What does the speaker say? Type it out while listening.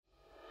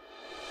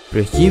ព្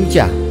រះជាម្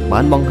ចាស់បា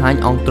នបង្ហាញ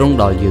អង្គទ្រង់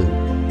ដល់យើង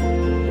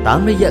តាម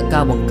រយៈ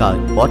ការបង្កើត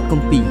បទគ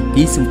ម្ពីរ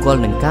ទីសម្គាល់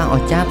នឹងការអ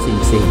ស្ចារ្យ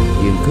ផ្សេងៗ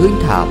យើងឃើញ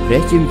ថាព្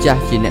រះជាម្ចាស់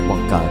ជាអ្នកប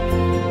ង្កើត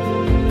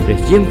ព្រះ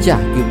ជាម្ចា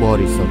ស់គឺប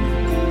រិសុទ្ធ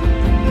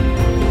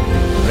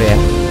ព្រះ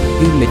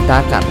គឺមេត្តា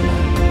ករុណា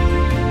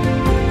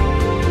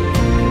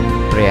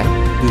ព្រះ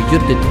គឺយុ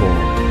ត្តិធម៌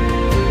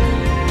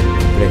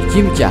ព្រះ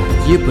ជាម្ចាស់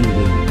ជាពន្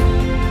លឺ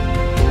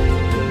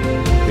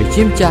ព្រះ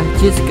ជាម្ចាស់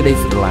ជាសេចក្តី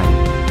ស្រឡាញ់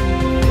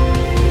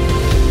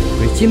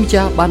ព្រះជាម្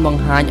ចាស់បានប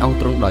ង្ហាញអង្គ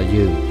ទ្រង់ដល់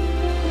យើង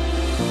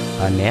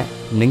ហើយអ្នក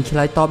នឹងឆ្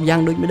លើយតបយ៉ាង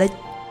ដូចម្តេច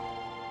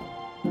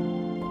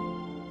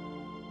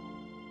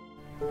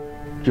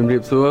ជំរា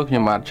បសួរខ្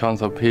ញុំបាទឆន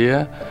សុភា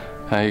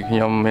ហើយខ្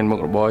ញុំមានមុខ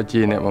របរ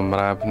ជាអ្នកបម្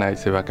រើផ្នែក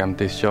សេវាកម្ម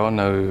ទេសចរ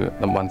នៅ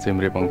តំបន់សៀម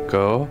រាបអង្គ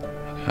រ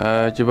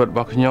ជីវិតរប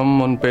ស់ខ្ញុំ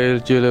មុនពេល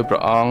ជឿលើព្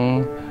រះអង្គ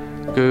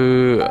គឺ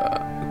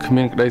គ្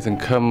មានក្តីស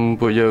ង្ឃឹម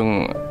ពួកយើង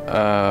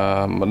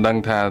មិនដឹង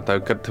ថាត្រូវ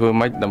គិតធ្វើ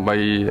ម៉េចដើម្បី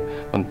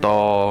បន្ត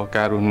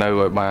ការរស់នៅ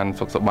ឲ្យបាន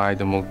សុខសប្បាយ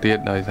ទៅមុខទៀត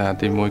ដោយសារ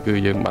ទីមួយគឺ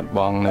យើងបាត់ប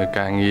ង់នៅ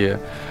ការងារ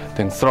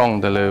ទាំងស្រុង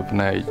ទៅលើផ្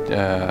នែក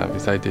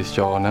វិស័យទេសច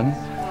រហ្នឹង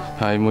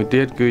ហើយមួយ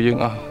ទៀតគឺយើង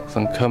អស់ស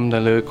ង្ឃឹមទៅ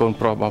លើកូន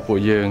ប្រុសរបស់ពួក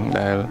យើង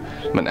ដែល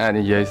មិនអាច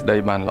និយាយស្ដី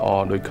បានល្អ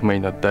ដូចក្មេង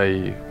ដទៃ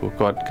ពួក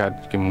គាត់កាត់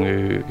ជំងឺ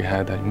គេហៅ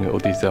ថាជំងឺអូ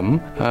ទីសឹម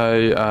ហើយ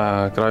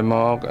ក្រោយម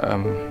ក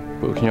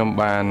ពួកខ្ញុំ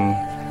បាន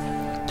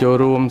ចូល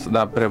រួមស្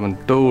ដាប់ព្រះបន្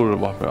ទូលរ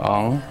បស់ព្រះអ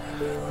ង្គ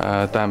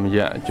តាមរ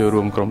យៈចូល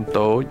រួមក្រុម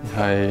តូច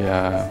ហើយ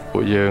ពួ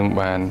កយើង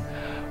បាន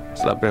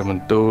ស្ដាប់ព្រះប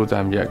ន្ទូល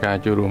តាមរយៈការ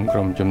ចូលរួមក្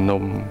រុមជំ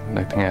នុំ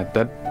នៅថ្ងៃអា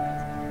ទិត្យ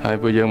ហើយ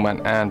ពួកយើងបាន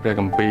អានព្រះ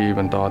គម្ពីរ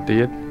បន្ត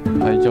ទៀត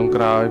ហើយចុង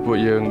ក្រោយពួក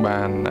យើង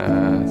បាន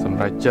សម្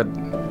រេចចិត្ត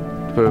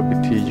ធ្វើពិ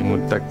ធីជំនួ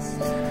សទឹក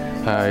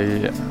ហើយ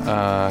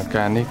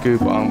ការនេះគឺ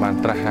ព្រះអង្គបាន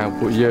ត្រាស់ហៅ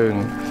ពួកយើង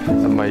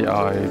ដើម្បីឲ្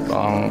យព្រះ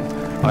អង្គ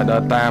ឲ្យដើ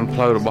រតាមផ្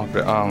លូវរបស់ព្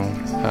រះអង្គ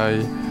ហើយ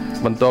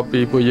បន្ទាប់ពី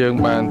ពួកយើង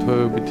បានធ្វើ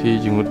ពិធី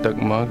ជំនួសទឹក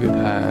មកគឺ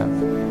ថា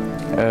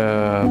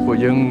ពួក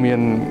យើងមា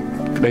ន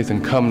ក្តីស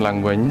ង្ឃឹមឡើង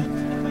វិញ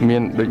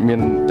មាន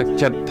ទឹក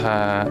ចិត្តថា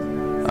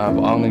ព្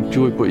រះអង្គនឹង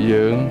ជួយពួក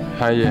យើង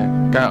ហើយ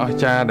ការអស្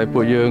ចារ្យដែល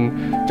ពួកយើង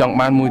ចង់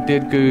បានមួយទៀ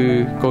តគឺ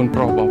កូនប្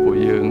រុសរបស់ពួក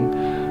យើង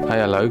ហើយ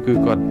ឥឡូវគឺ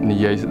គាត់និ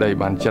យាយស្ដី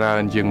បានច្រើ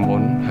នជាងមុ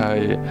នហើយ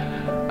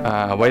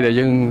អ្វីដែល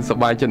យើងស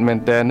ប្បាយចិត្តមែន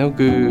តើនោះ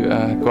គឺ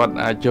គាត់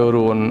អាចចូល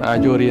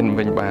រៀន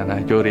វិញបាន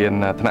ចូលរៀន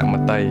ថ្នាក់ម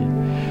ត្តេយ្យ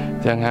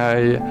ចឹងហើយ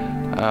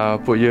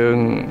ពួកយើង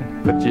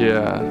ពិតជា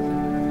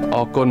អ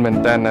រគុណមែន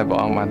តើដែលព្រះ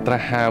អង្គបានត្រា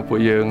ស់ហៅពួក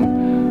យើង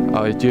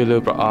ឲ្យជឿលើ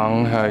ព្រះអង្គ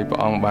ហើយព្រះ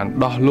អង្គបាន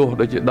ដោះលុះ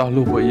ដូចជាដោះ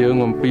លុះពួកយើង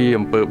អំពី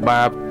អំពើ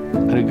បាប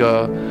ឬក៏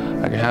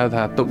គេហៅ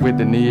ថាទុក្ខវេ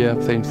ទនា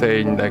ផ្សេ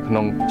ងដែលក្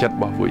នុងចិត្តរ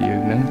បស់ពួកយើ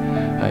ងហ្នឹង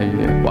ហើយ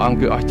ព្រះអង្គ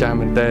គឺអស្ចារ្យ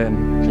មែនតើ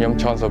ខ្ញុំ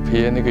ឆនសុ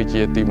ភានេះគឺ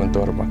ជាទីបន្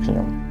ទាល់របស់ខ្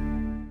ញុំ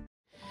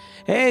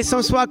Hey,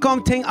 som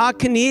swakom ting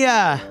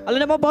akania.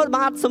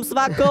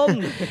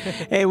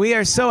 Hey, we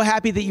are so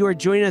happy that you are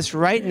joining us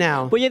right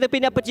now.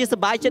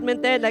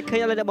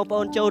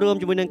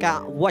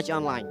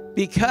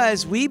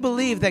 Because we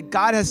believe that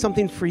God has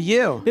something for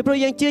you. The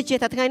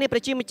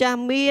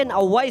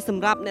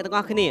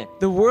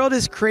world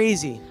is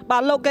crazy.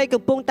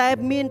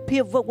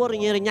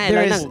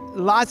 There is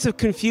lots of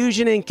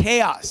confusion and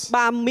chaos.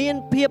 And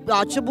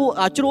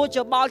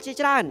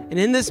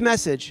in this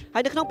message,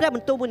 I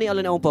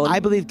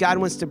believe God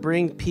wants to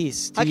bring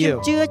peace to you.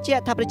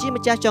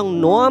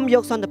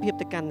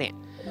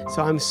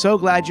 So I'm so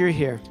glad you're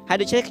here.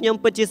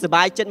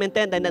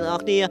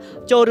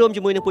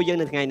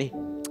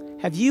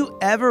 Have you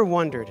ever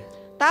wondered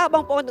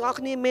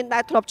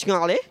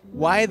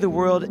why the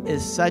world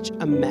is such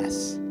a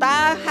mess?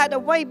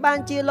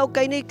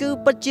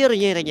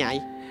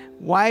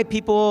 Why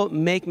people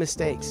make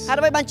mistakes? Why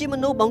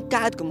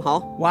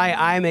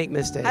I make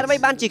mistakes?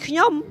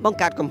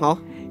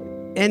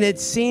 And it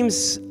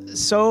seems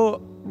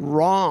so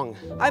wrong.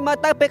 When I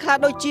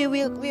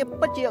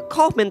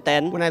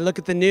look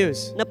at the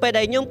news,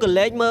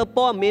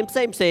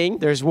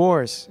 there's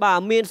wars.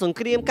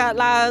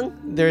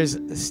 There's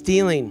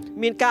stealing.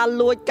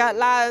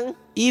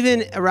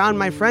 Even around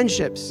my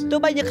friendships,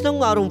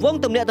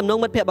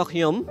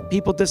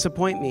 people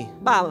disappoint me.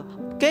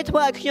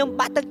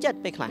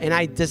 And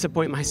I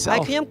disappoint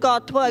myself.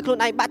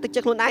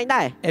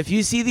 If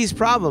you see these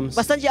problems,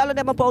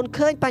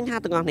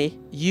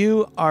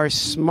 you are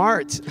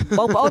smart.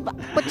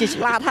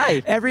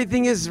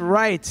 Everything is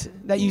right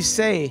that you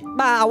say.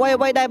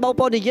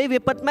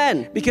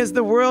 Because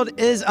the world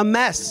is a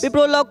mess.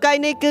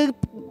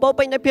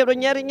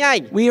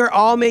 We are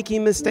all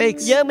making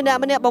mistakes. And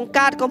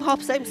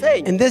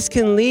this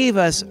can leave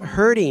us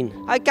hurting.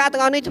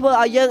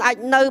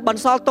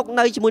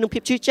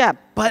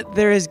 But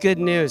there is good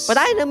news.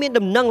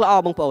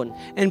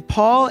 And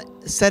Paul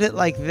said it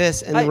like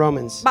this in the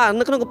Romans.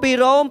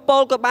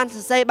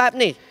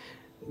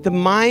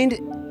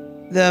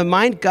 The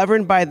mind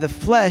governed by the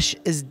flesh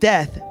is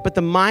death, but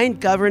the mind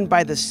governed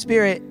by the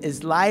Spirit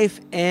is life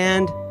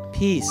and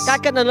peace.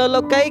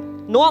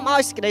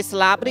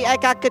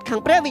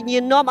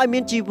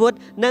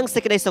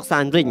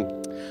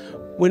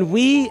 When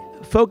we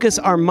focus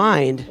our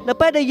mind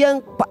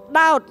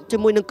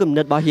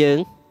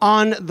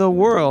on the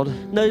world,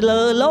 នៅ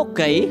លើលោ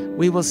កី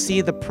we will see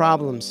the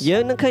problems. យើ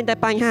ងនឹងឃើញតែ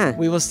បញ្ហា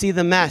We will see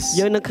the mess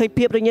យើងនឹងឃើញ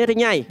ភាពរញ៉េរ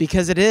ញ៉ៃ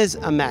because it is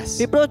a mess.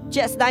 ពីព្រោះ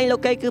ជាក់ស្ដែងលោ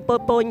កីគឺពោ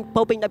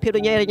ពេញដោយភាពរ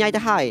ញ៉េរញ៉ៃ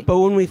ទៅហើយ But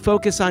when we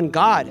focus on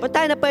God, ប៉ុន្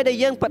តែនៅពេលដែល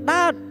យើងផ្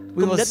ដោត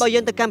គំនិតរបស់យើ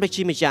ងទៅកាន់ព្រះ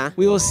ជាម្ចាស់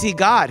we will see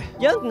God.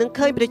 យើងនឹង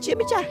ឃើញព្រះជា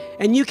ម្ចាស់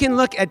And you can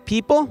look at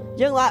people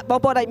យើងបង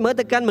ប្អូនអាចមើល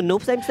ទៅកាន់មនុស្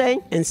សផ្សេង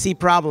and see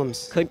problems.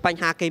 ឃើញប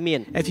ញ្ហាគេមាន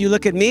If you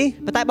look at me,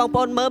 ប៉ុន្តែបងប្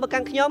អូនមើលមកកា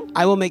ន់ខ្ញុំ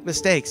I will make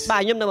mistakes. បា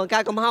ទខ្ញុំនឹងបង្កើ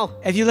តកំហុស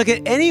If you look at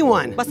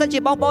anyone, បើសិនជា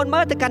បងប្អូន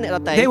មើលទៅកាន់អ្នកដ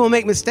ទៃ they will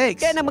make mistakes.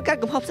 គេនឹងបង្កើត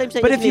កំហុសផ្សេង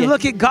But if you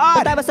look at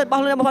ប៉ុន្តែ God បើសិនបង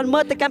ប្អូនមើ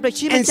លទៅកាន់ព្រះ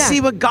ជាម្ and ចាស់ see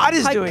what God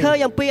is ហើយ doing, ឃើញ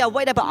អំពីអ្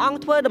វីដែលព្រះអង្គ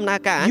ធ្វើដំណើរ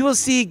ការ you will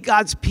see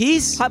God's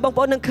peace ហើយបង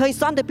ប្អូននឹងឃើញ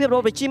សន្តិភាពរប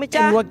ស់ព្រះជាម្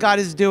ចាស់ and what God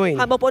is doing.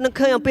 ហើយបងប្អូននឹង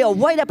ឃើញអំពីអ្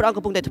វីដែលព្រះអង្គ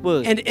កំពុងតែធ្វើ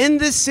And in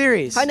this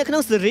series, ហើយនៅក្នុ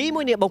ងស៊េរី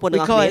មួយនេះបងប្អូន we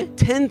ទាំងអស់ call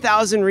គ្នា it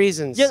 10,000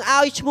 reasons. យើង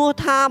ឲ្យឈ្មោះ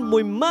ថា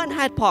 10000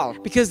 ហេតុផល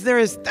Because there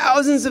is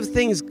thousands of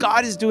things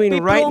God is doing ពី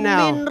ព្រោះ right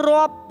មាន now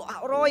រាប់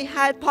រយ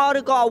ហេតុផល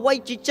ឬក៏អ្វី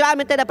ជាច្រើន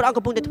មែនទែនដែលព្រះអង្គ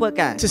កំពុងតែធ្វើ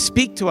ការ to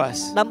speak to us,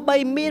 ដើម្បី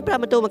មានព្រះ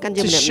បន្ទូលមកកាន់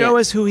យើង to ម្នាក់ៗ show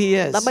us who He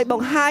is. ដើម្បីប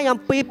ង្ហាញអំ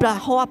ពីព្រះ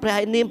ហស្ថព្រះ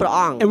នាមព្រះ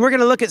អង្គ And we're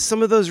going to look at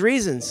some of those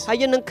reasons. ហើយ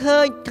យើងនឹងឃើ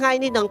ញថ្ងៃ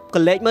នេះនឹងក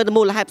លេចមើលទៅ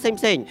មូលហេតុផ្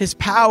សេង His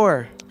power,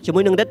 ជា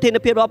មួយនឹងឫទ្ធា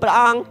នុភាពរបស់ព្រះ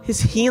អង្គ His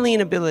healing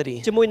ability,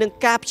 ជាមួយនឹង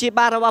ការព្យា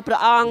បាលរបស់ព្រះ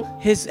អង្គ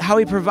how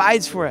He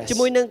provides for us, ជា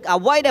មួយនឹង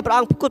អ្វីដែលព្រះ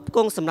អង្គផ្គត់ផ្គ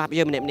ង់សម្រាប់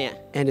យើងម្នាក់ៗ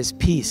and His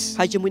peace.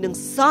 ហើយជាមួយនឹង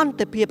សន្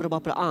តិភាពរប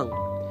ស់ព្រះអង្គ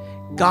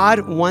God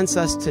wants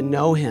us to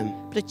know Him.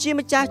 ព្រះជា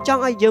ម្ចាស់ច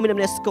ង់ឲ្យយើងម្នាក់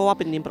ៗស្គាល់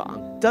ពីនាមព្រះអង្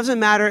គ Doesn't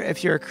matter if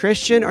you're a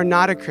Christian or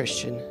not a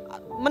Christian.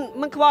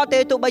 មិនខ្វល់ទេ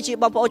ទោះបីជា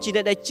បងប្អូនជា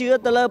អ្នកដែលជឿ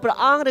ទៅលើព្រះ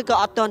អង្គឬក៏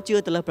អត់ទាន់ជឿ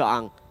ទៅលើព្រះអ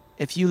ង្គ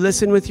If you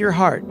listen with your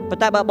heart ប៉ុ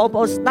ន្តែបើបងប្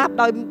អូនស្ដាប់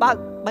ដោយបើក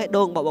បេះ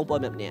ដូងរបស់បងប្អូន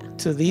ម្នាក់ៗ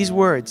to these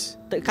words,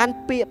 ទៅកាន់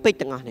ពាក្យពេចន៍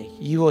ទាំងអស់នេះ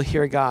you will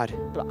hear God.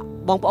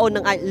 បងប្អូន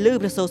នឹងអាចឮ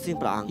ព្រះសូរសៀង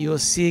ព្រះអង្គ You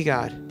will see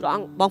God. ព្រះអ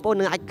ង្គបងប្អូន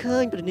នឹងអាចឃើ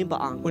ញព្រះនាមព្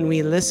រះអង្គ When we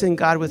listen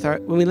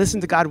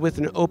to God with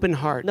an open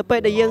heart, នៅពេល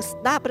ដែលយើងស្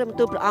ដាប់ព្រះបន្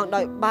ទូលព្រះអង្គ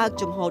ដោយបើក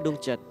ចំហដួង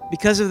ចិត្ត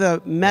because of the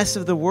mess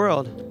of the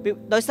world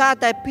ដោយសារ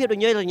តែភាពរ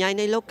ញ៉េរញ៉ៃ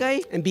នៃលោកី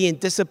and being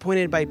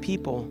disappointed by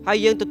people, ហើយ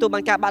យើងទទួលបា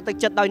នការបាក់ទឹក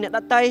ចិត្តដោយអ្នកដ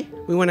ទៃ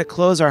we want to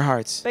close our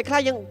hearts. ពេលខ្លះ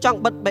យើងចង់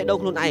បិទបេះដូង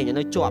ខ្លួនឯង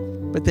នៅជាប់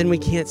But then we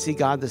can't see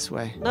God this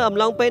way. នៅអំ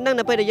ឡុងពេលហ្នឹង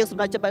នៅពេលដែលយើងស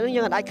ម្រេចចិត្តបែបហ្នឹង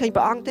យើងអាចឃើញ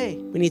ព្រះអង្គទេ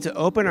We need to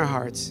open our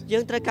hearts យើ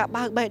ងត្រូវការ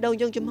បើកបេះដូង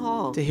យើងចំហ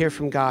to hear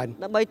from God.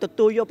 ដើម្បីទ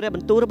ទួលយកព្រះប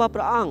ន្ទូលរបស់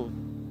ព្រះអង្គ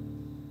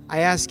I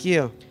ask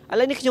you ឥ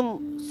ឡូវនេះខ្ញុំ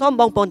សូម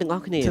បងប្អូនទាំងអ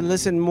ស់គ្នា to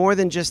listen more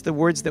than just the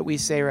words that we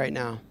say right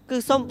now, គឺ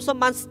សូម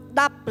បានស្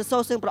ដាប់ព្រះសូ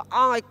រសៀងព្រះអ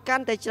ង្គឲ្យកា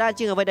ន់តែច្រើន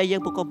ជាងអ្វីដែលយើ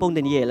ងកំពុង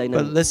តែនិយាយឥឡូវនេះ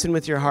but listen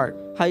with your heart.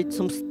 ហើយ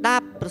សូមស្ដា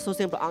ប់ព្រះសូរ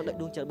សៀងព្រះអង្គដោយ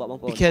ដួងចិត្តរបស់បង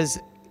ប្អូន Because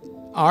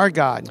our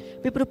God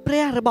ពីព្រោះព្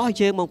រះរបស់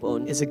យើងបងប្អូន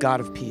is a God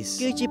of peace.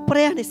 គឺជាព្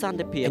រះនៃសន្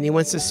តិភាព And He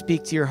wants to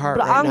speak to your heart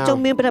ព្រះអង្គ right ចង់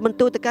now. មានព្រះបន្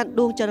ទូលទៅកាន់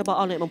ដួងចិត្តរបស់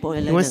អស់លោកបងប្អូនឥ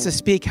ឡូ He វ wants នេះ to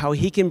speak how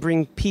He can bring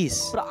peace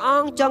ព្រះអ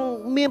ង្គចង់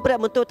មានព្រះ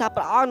បន្ទូលថា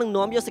ព្រះអង្គនឹង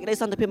នាំយកសេចក្តី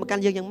សន្តិភាពមកកា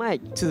ន់យើងយ៉ាងម៉េច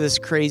to this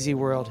crazy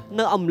world.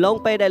 នៅអំឡុង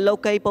ពេលដែលលោ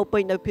កីពោពេ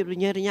ញដោយភាពរ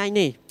ញ៉េរញ៉ៃ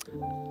នេះ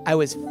I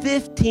was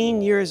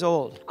 15 years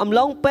old អំ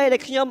ឡុងពេលដែ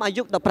លខ្ញុំអា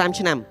យុ15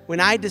ឆ្នាំ when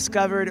I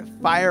discovered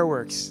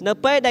fireworks. នៅ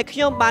ពេលដែលខ្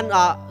ញុំបាន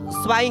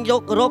ស្វែង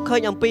រកឃើ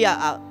ញអំពី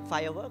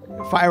firework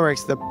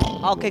Fireworks, the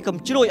អូខេកំ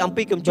ជ្រួចអំ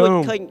ពីកំជ្រួច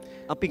Boom. ឃើញ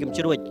អំពីកំ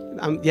ជ្រួច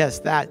yes,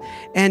 that.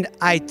 And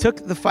I took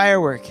the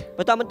firework,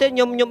 បន្តមកទៀតខ្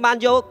ញុំបាន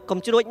យកកំ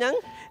ជ្រួចហ្នឹង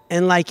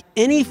and like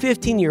any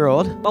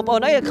 15-year-old, បងប្អូ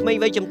នអើយក្មេង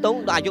វ័យជំទង់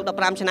ដល់អាយុ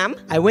15ឆ្នាំ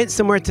I went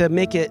somewhere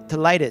to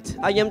light it.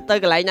 ហើយខ្ញុំទៅ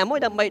កន្លែងណាមួយ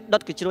ដើម្បីដុ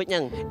តកំជ្រួចហ្នឹ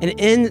ង And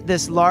in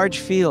this large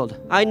field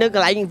ហើយនៅក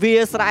ន្លែងវា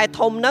លស្រែ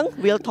ធំហ្នឹង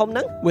វាលធំហ្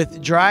នឹង with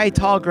dry,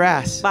 tall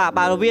grass, បា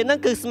ទវាលហ្នឹង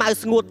គឺស្មៅ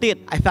ស្ងួតទៀត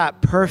I thought,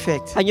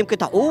 perfect. ហើយខ្ញុំគិត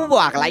ថាអូ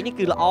អាកន្លែងនេះ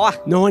គឺល្អ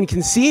No one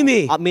can see me.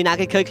 អត់មានណា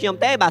គេឃើញខ្ញុំ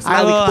ទេបាទស្មៅ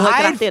I វា will ខ្ពស់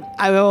ខ្លាំងទៀត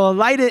I will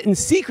light it in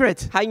secret.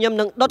 ហើយខ្ញុំ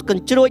នឹងដុតក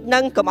ញ្ជ្រួចហ្នឹ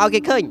ងកុំឲ្យគេ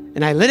ឃើញ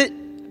And I lit it.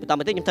 បន្ត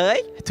មកទៀតខ្ញុំធ្វើអី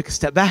I took a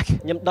step back.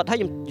 ខ្ញុំដុតហើយ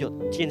ខ្ញុំយក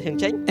ឈានហឹង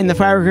ចេញ And the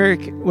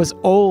firework was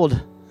old.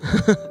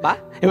 បាទ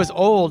It was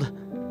old.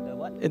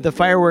 The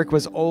firework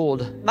was old.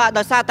 បាទ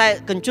ដោយសារតែ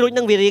កញ្ជ្រួចហ្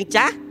នឹងវារាង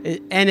ចាស់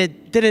And it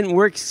didn't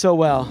work so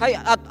well. ហើយ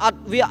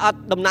វាអត់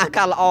ដំណើរ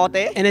ការល្អ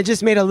ទេ And it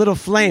just made a little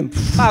flame.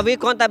 បាទវា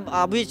គ្រាន់តែ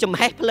វាចំ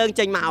ហេះភ្លើង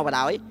ចេញមកបណ្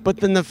ដោយ But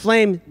then the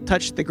flame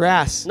touched the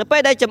grass. នៅពេ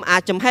លដែលចំ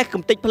ហេះ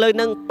កំទេចភ្លើង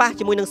ហ្នឹងប៉ះ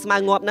ជាមួយនឹងស្មៅ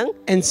ងាប់ហ្នឹង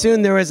And soon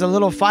there was a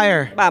little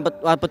fire. បាទ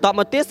បន្ទាប់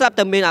មកទៀតស្រាប់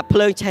តែមានភ្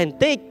លើងឆេះប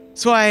ន្តិច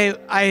So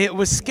I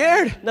was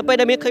scared. នៅពេល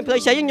ដែលមានឃើញភ្លើង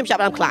ឆេះខ្ញុំចាប់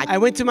ផ្ដើមខ្លាច I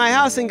went to my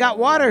house and got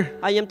water.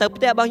 ហើយខ្ញុំទៅ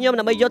ផ្ទះរបស់ខ្ញុំ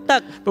ដើម្បីយកទឹ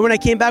ក But when I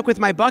came back with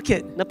my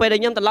bucket, នៅពេលដែល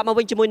ខ្ញុំត្រឡប់មក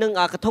វិញជាមួយនឹង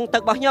កធុងទឹ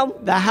ករបស់ខ្ញុំ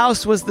the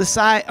house was the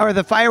size, or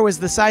the fire was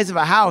the size of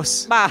a house.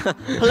 បាទ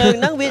ភ្លើង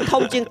ហ្នឹងវា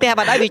ធំជាងផ្ទះ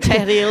បាទហើយវាឆេះ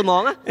រៀលហ្ម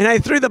ង And I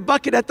threw the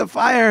bucket at the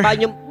បាទ fire.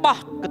 ខ្ញុំបោះ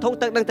កធុង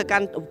ទឹកហ្នឹងទៅកា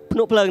ន់ភ្ន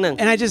ក់ភ្លើងហ្នឹង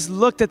And I just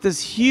looked at this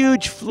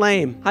huge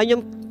flame. ហើយខ្ញុំ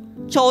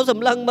ចូលស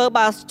ម្លឹងមើល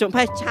បាទចំ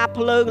ហេះឆាប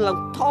ភ្លើងឡើង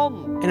ធំ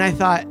And I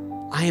thought,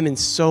 I am in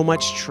so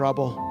much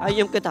trouble. ហើយខ្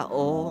ញុំគិតថា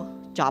អូ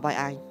ចប់ហើយ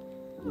ឯង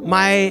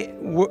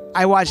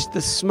I watched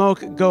the smoke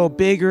go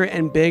bigger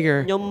and bigger.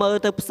 ខ្ញុំមើល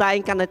ទៅផ្សែង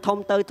កាន់តែធំ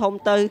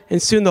ទៅ And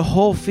soon the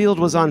whole field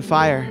was on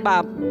fire. បា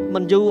ទមិ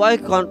នយូរអី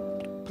គាត់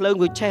ភ្លើង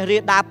វាឆេះរា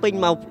ដាពេញ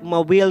ម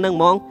កវាលនឹង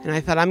ហ្មង And I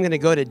thought I'm going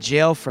to go to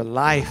jail for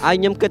life. ហើយ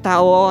ខ្ញុំគិតថា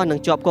អូនឹង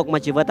ជាប់គុកមួ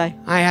យជីវិតហើយ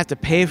I have to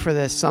pay for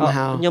this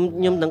somehow. ខ្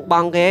ញុំនឹងប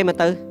ង់គេមើល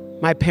ទៅ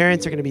My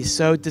parents are going to be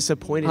so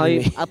disappointed ហើយ in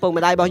me. ឪពុក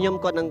ម្ដាយរបស់ខ្ញុំ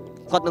គាត់នឹង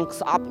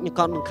ស្អប់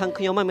គាត់នឹងខឹង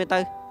ខ្ញុំហើយមើលទៅ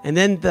And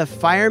then the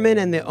fireman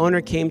and the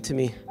owner came to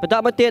me. បន្ទា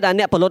ប់មកទៀត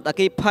អ្នកផលិតអគ្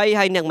គិភ័យ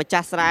ហើយអ្នកម្ចា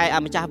ស់ស្រែ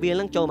ម្ចាស់វាល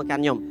នឹងចូលមកកា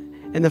ន់ខ្ញុំ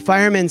And the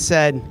fireman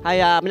said, ហើយ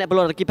អ្នកផ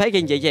លិតអគ្គិភ័យគេ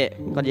និយាយ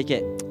គាត់និយា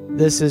យ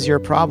 "This is your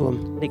problem."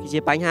 នេះគឺជា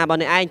បញ្ហារបស់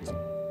អ្នកឯង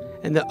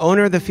And the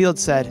owner of the field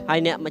said, ហើយ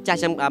អ្នកម្ចាស់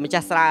ស្រែម្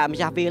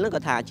ចាស់វាលនឹង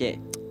គាត់ថាចេះ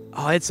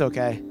 "Oh, it's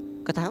okay.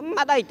 គាត់ថា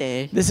អត់អីទេ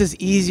This is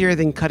easier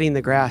than cutting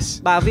the grass."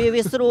 បាទ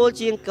វាស្រួល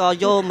ជាងក៏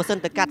យកម៉ាស៊ីន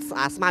ទៅកាត់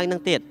ស្មៅនឹង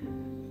ទៀត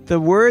The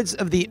words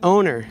of the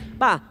owner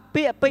បាទ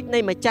ពាក្យពេចន៍នៃ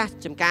ម្ចាស់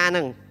ចំការ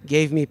នឹង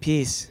gave me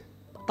peace.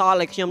 ត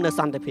ឲ្យខ្ញុំនៅ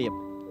សន្តិភាព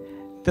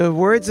The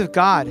words of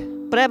God,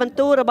 ព្រះបន្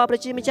ទូលរបស់ព្រះ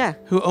ជាម្ចាស់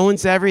who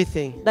owns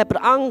everything, ដែលព្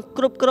រះអង្គ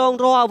គ្រប់គ្រង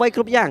រាល់អ្វីគ្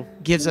រប់យ៉ាង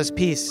gives us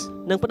peace.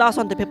 នឹងផ្ដល់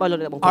សន្តិភាពឲ្យលោក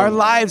អ្នកបងប្អូ Our ន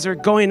lives are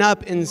going up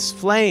in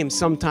flames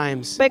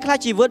sometimes ពេលខ្លះ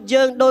ជីវិត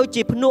យើងដូច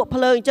ជាភ្នក់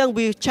ភ្លើងអញ្ចឹង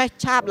វាឆេះ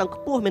ឆាបឡើង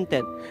ខ្ពស់មែនទែ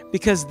ន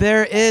because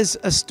there is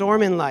a storm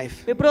in life.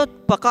 ពីព្រោះ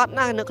ប្រកប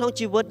ណាស់នៅក្នុង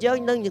ជីវិតយើង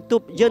នឹងជួ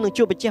ប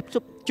ប្រ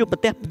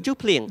ទះជួប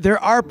ភ្លៀង There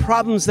are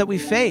problems that we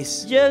face.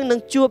 យើងនឹង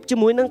ជួបជា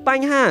មួយនឹងប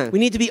ញ្ហា We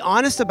need to be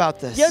honest about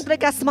យើង this. ត្រូវ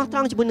ការស្មោះត្រ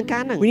ង់ជាមួយនឹងកា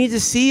រហ្នឹង We need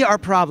to see our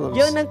problems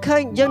យើងនឹងឃើ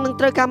ញយើងនឹង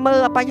ត្រូវការមើល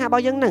បញ្ហារប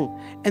ស់យើងហ្នឹង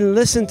and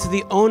listen to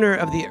the owner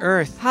of the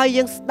earth ហើយ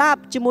យើងស្ដាប់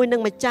ជាមួយនឹង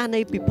ម្ចាស់នៃ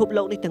ពិភព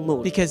លោកនេះទាំងមូល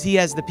because he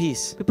has the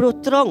peace. ពីព្រោះ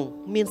ទ្រង់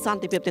មានសន្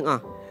តិភាពទាំងអ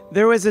ស់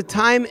There was a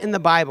time in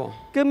the Bible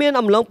គឺមាន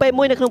អំឡុងពេល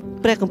មួយនៅក្នុង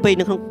ព្រះគម្ពីរ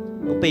នៅក្នុង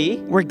គម្ពីរ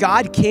where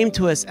God came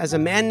to us as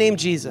a man named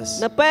Jesus.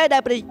 នៅពេលដែ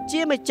លព្រះ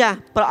ជាម្ចាស់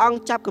ព្រះអង្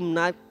គចាប់កំ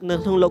ណើតនៅ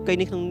ក្នុងលោកីយ៍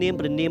នេះក្នុងនាម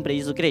ព្រះ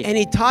យេស៊ូវគ្រីស្ទ And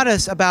he taught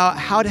us about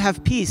how to have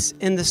peace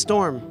in the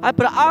storm, ហើយ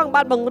ព្រះអង្គ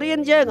បានបង្រៀន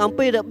យើងអំ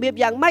ពីរបៀប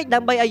យ៉ាងម៉េចដើ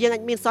ម្បីឲ្យយើងអា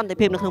ចមានសន្តិ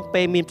ភាពនៅក្នុង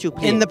ពេលមានព្យុះ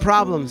ភ្លៀង in the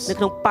problems, នៅ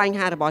ក្នុងបញ្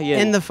ហារបស់យើង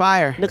in the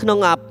fire. នៅក្នុង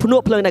ភ្ន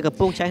ក់ភ្លើងដែលកំ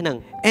ពុងឆេះហ្នឹង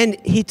And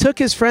he took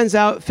his friends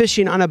out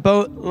fishing on a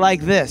boat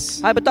like this.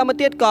 ហើយបន្តមក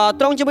ទៀតក៏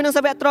ទ្រង់ជាមួយនឹង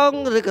សាវកទ្រង់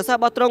ឬក៏សិស្ស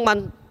របស់ទ្រង់បាន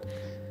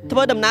ធ្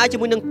វើដំណើរជា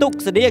មួយនឹងទូក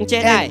ស្តៀង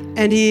ចេះដែរ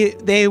And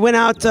they went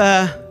out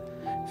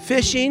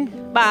fishing.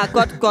 បាទ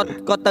គា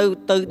ត់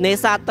ទៅនេ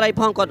សាទត្រី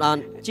ផងគាត់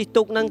ជិះ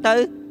ទូកហ្នឹងទៅ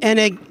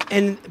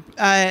And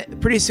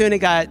pretty soon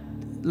it got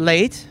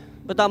late.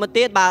 បន្តមក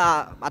ទៀតបាទ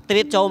អាត្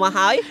រៀតចូលមក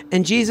ហើយ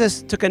And Jesus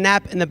took a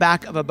nap in the back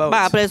of a boat.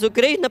 បាទព្រះយេស៊ូវ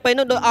គ្រីស្ទនៅពេល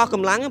នោះដោយអស់ក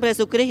ម្លាំងព្រះយេ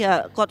ស៊ូវគ្រីស្ទ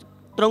គាត់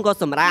ទ្រង់ក៏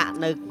សម្រាក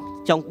នៅ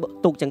ចុង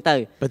ទូកចឹងទៅ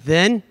But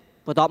then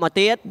បន្តមក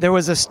ទៀត there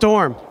was a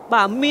storm.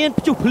 បាទមាន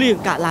ព្យុះភ្លៀង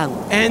កើតឡើង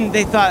And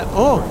they thought,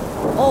 oh,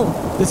 អូ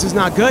this is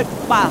not good.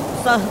 បាទ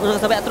សិស្សឬ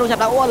សាវកទ្រង់ចា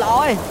ប់ថាអូល្អ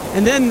ឯង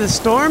And then the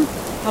storm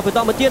ហើយបន្ត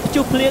មកទៀតព្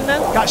យុះភ្លៀងហ្នឹង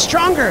got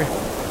stronger.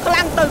 ខ្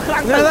លាំងទៅ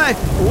They're like,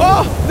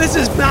 oh, this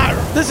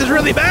is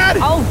really bad.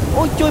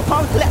 អូជួយផ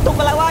ងធ្លាក់ទុក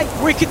ទៅហើយ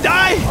We could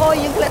die. អូ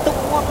យើងធ្លាក់ទុក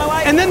ងាប់ទៅហើ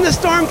យ And then the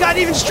storm got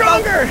even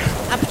stronger.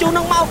 អាព្យុះហ្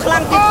នឹងមកខ្លាំ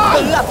ងទៀត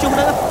ព្យុះហ្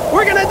នឹង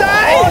We're going to អូ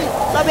die.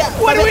 សាវក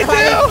What do we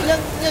do?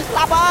 យើងស្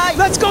លាប់ហើយ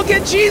Let's go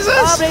get ព្រះ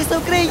Jesus. យេស៊ូ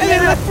វគ្រីស្ទ And they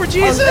look for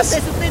Jesus. ព្រះ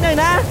យេស៊ូវគ្រីស្ទនៅ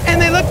ណា And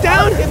they look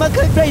down គេមក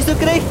ឃើញព្រះយេស៊ូវ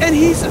គ្រីស្ទ and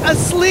he's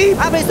asleep.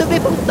 ព្រះយេស៊ូវគ្រី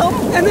ស្ទពំទុំ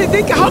And they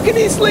think, how can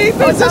he sleep?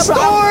 It's a ទុំ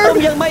storm.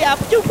 យ៉ាងម៉េចអា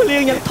ព្យុះភ្លៀ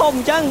ងយ៉ាងធំ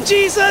អញ្ចឹង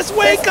Jesus,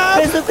 wake ព្រះ up.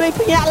 យេស៊ូវគ្រីស្ទ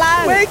ភ្ញាក់ឡើ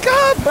ង Wake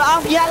up. ព្រះអ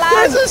ង្គភ្ញាក់ឡើង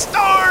There's a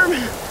storm.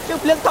 ព្យុះ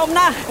ភ្លៀងធំ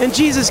ណាស់ And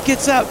Jesus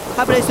gets up.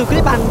 ហើយព្រះយេស៊ូវគ្រី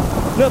ស្ទបាន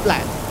ងើបឡើ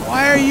ង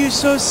Why are you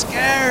so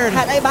scared?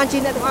 ហេតុអីបានជា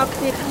អ្នកទាំងអស់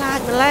គ្នាខ្លាច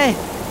ម្ល៉េះ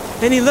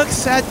And he looks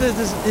at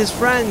his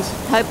friends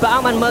ហើយព្រះអ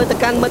ង្គបានមើលទៅ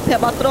កាន់មិត្តភក្តិ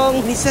របស់ទ្រង់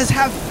and he says,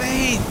 have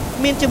faith.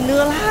 មានជំនឿ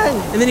ឡើង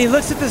And then he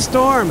looks at the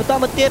storm បន្ត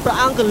មកទៀតព្រះ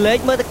អង្គក៏លេច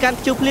មើលទៅកាន់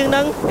ព្យុះភ្លៀងហ្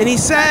នឹង and he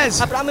says,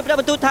 ហើយព្រះអង្គមានព្រះ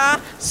បន្ទូលថា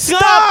ស្ង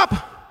ប់ stop.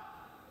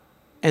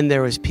 And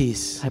there was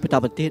peace. ហើយបន្ត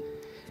មកទៀត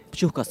ព្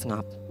យុះក៏ស្ង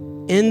ប់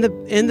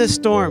In the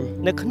storm,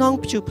 នៅក្នុង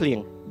ព្យុះភ្លៀង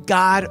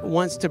God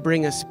wants to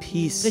bring us ព្រះ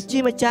peace. ជា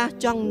ម្ចាស់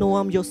ចង់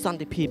នាំយកសន្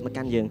តិភាពមក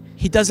កាន់យើង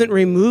He doesn't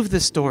remove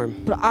the storm.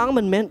 ព្រះអង្គ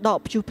មិនមែនដក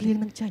ព្យុះភ្លៀង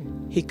នឹងចេញ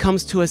He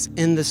comes to us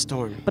in the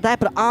storm. ប៉ុន្តែ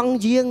ព្រះអង្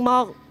គយាងម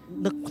ក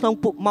នៅក្នុង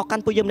មកកា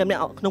ន់ពួកយើងម្នា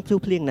ក់ៗក្នុងព្យុះ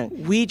ភ្លៀងហ្នឹង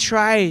We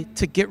try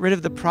to get rid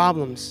of the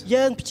problems,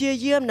 យើងព្យា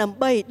យាមដើម្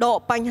បីដក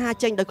បញ្ហា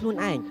ចេញដោយខ្លួន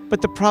ឯង but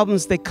the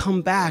problems, they come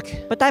back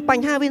ប៉ុន្តែប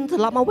ញ្ហាវាត្រ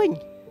ឡប់មកវិញ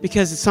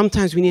because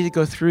sometimes we need to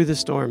go through the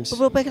storms.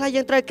 ព្រោះពេលខ្លះ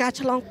យើងត្រូវការ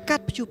ឆ្លងកា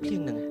ត់ព្យុះភ្លៀង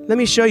ហ្នឹង Let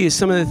me show you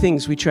some of the things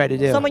we try to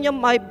សូម do. ឲ្យខ្ញុំ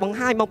ឲ្យបង្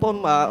ហាញបងប្អូន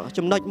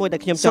ចំណុចមួយដែ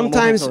លខ្ញុំចង់បង្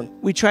ហាញ Sometimes ខ្លួ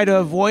ន we try to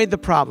avoid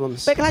the problems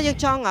ពេលខ្លះយើង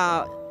ចង់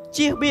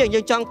ជៀសវាង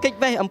យើងចង់គេច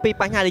វេះអំពី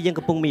បញ្ហាដែលយើង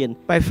កំពុងមាន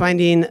by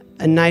finding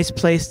a nice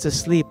place to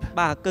sleep.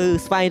 បាទគឺ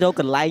ស្វែងរក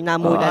កន្លែងណា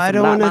មួយ Oh, ដែល I ស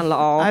ម្រាប់ don't បានល្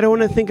អ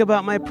want to think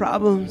about my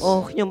problems. អូ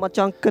ខ្ញុំអត់ច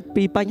ង់គិត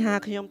ពីបញ្ហា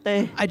ខ្ញុំទេ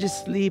I just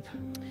sleep.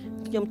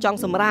 ខ្ញុំចង់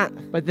សម្រាក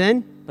But then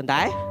ប៉ុន្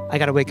តែ I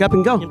got to wake up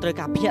and ខ្ញុំ go. ត្រូវ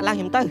ការភ្ញាក់ឡើង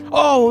ខ្ញុំទៅ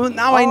Oh,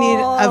 now I need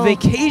a Oh.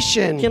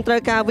 vacation. ខ្ញុំត្រូ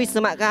វការវិស្ស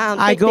មការបន្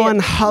តិ I ច go ទៀត on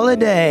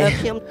holiday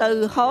ខ្ញុំទៅ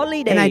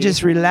holiday and I just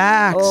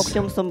relax អូខ្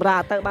ញុំសម្រា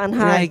កទៅបាន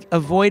ហើ and យ I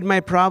avoid my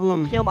problem.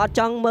 ខ្ញុំអត់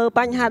ចង់មើល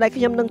បញ្ហាដែល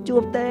ខ្ញុំនឹងជួ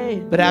បទេ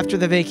But after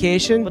the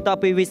vacation, បន្ទាប់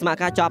ពីវិស្សម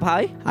ការចប់ហើ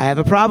យ I have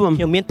a problem.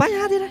 ខ្ញុំមានបញ្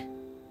ហាទៀតហើយ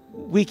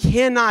We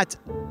cannot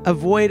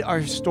avoid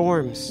our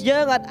storms យើ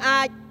ងអត់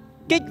អាច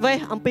គេចវេះ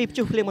អំពីព្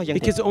យុះភ្លៀងរបស់យើងទេ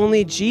because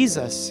only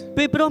Jesus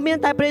ពីព្រោះមាន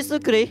តែព្រះយេស៊ូ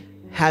វគ្រីស្ទ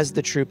has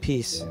the true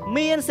peace.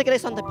 មានសេចក្តី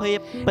សន្តិភាព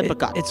ពិតប្រា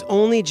កដ It's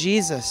only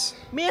Jesus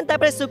មានតែ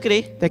ព្រះយេស៊ូវគ្រី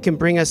ស្ទ that can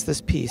bring us this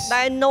peace.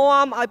 ដែល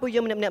នាំឲ្យពួកយើ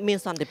ងម្នាក់ៗមាន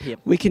សន្តិភាព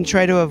We can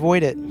try to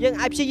avoid it, យើង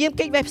អាចព្យាយាម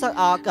គេចវេះព្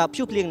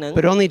យុះភ្លៀងហ្នឹង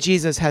but only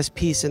Jesus has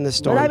peace in the តែ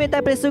storm. មានតែ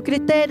ព្រះយេស៊ូវគ្រី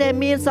ស្ទទេដែល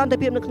មានសន្តិ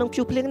ភាពនៅក្នុងព្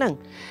យុះភ្លៀងហ្នឹង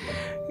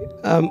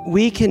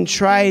We can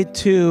try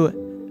to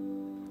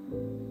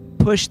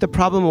push the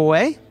problem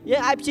away, យើ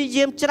ងអាចព្យា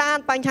យាមច្រាន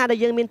បញ្ហាដែល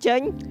យើងមានចេញ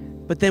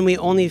but then we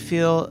only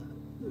feel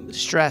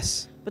stress,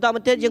 បន្តម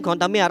កទៀតយើងគ្រាន់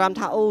តែមានអារម្មណ៍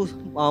ថាអូ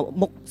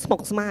មុខស្មុគ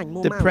ស្មាញ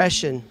មួម៉ៅ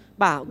depression,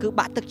 បាទគឺ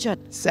បាក់ទឹកចិត្ត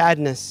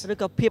sadness. ឬ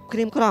ក៏ភាពក្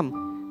រៀមក្រំ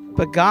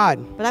But God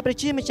ប៉ុន្តែព្រះ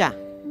ជាម្ចាស់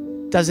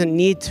doesn't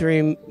need to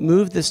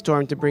remove the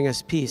storm to bring us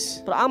peace.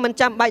 ព្រះអង្គមិន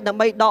ចាំបាច់ដើម្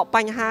បីដកប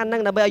ញ្ហាហ្នឹ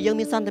ងដើម្បីឲ្យយើង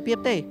មានសន្តិភាព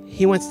ទេ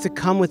He wants to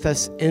come with us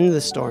in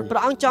the storm. ព្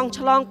រះអង្គចង់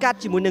ឆ្លងកាត់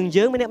ជាមួយនឹង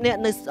យើងម្នាក់ៗ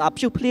នៅ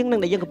ព្យុះភ្លៀងហ្នឹង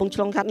ដែលយើងកំពុងឆ្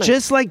លងកាត់ហ្នឹង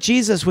Just like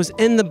Jesus was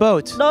in the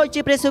boat, ដូច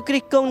ជាព្រះយេស៊ូវគ្រី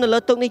ស្ទគង់នៅលើ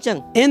ទូកនេះចឹង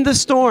in the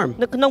storm,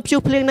 នៅក្នុងព្យុះ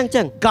ភ្លៀងហ្នឹង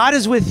ចឹង God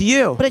is with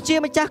you ព្រះជា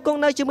ម្ចាស់គង់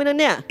នៅជាមួយនឹង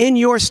អ្នក in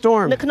your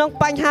storm. នៅក្នុង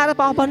បញ្ហារ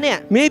បស់បងអ្នក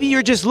Maybe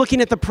you're just looking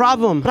at the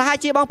problem ប្រហែល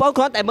ជាបងប្អូន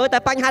គ្រាន់តែមើលតែ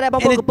បញ្ហាដែលប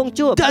ងប្អូន and កំពុង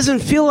ជួប it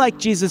doesn't feel like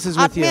Jesus is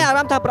អ with ត់មាន you, អារ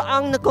ម្មណ៍ថាព្រះអ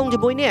ង្គនៅគង់ជា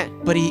មួយអ្នក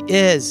but He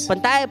is. ប៉ុ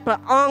ន្តែព្រះ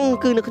អង្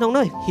គគឺនៅក្នុង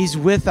នោះ He's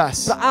with us.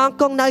 ព្រះអង្គ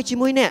គង់នៅជា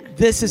មួយអ្នក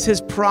This is His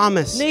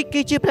promise. នេះ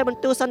គឺជាព្រះបន្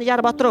ទូលសន្យា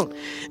របស់ទ្រង់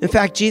In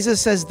fact, Jesus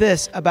says this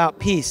about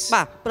peace.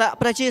 បាទ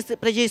ព្រះយេ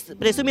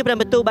ស៊ូវមានព្រះ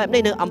បន្ទូលបែប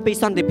នេះនៅអំពី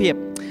សន្តិភាព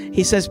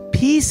He says,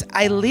 "Peace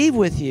I leave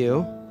with you,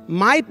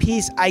 my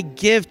peace I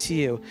give to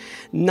you.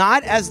 Not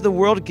as the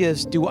world gives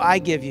do I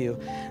give you.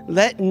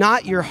 Let not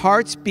your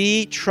hearts be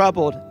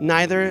troubled,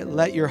 neither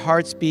let your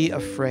hearts be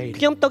afraid."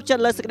 ខ្ញុំទុកចិត្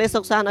តលើសេចក្តី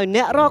សុខសាន្តឲ្យ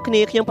អ្នករាល់គ្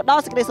នាខ្ញុំផ្ដ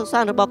ល់សេចក្តីសុខសា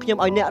ន្តរបស់ខ្ញុំ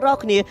ឲ្យអ្នករាល់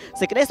គ្នា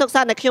សេចក្តីសុខសា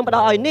ន្តដែលខ្ញុំផ្ដ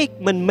ល់ឲ្យនេះ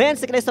មិនមែន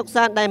សេចក្តីសុខ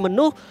សាន្តដែលម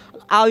នុស្ស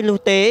ឲ្យនោះ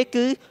ទេ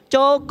គឺ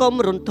ចូលកុំ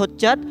រន្ធត់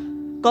ចិត្ត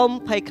កុំ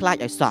ភ័យខ្លាច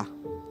ឲ្យសោះ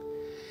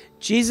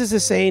Jesus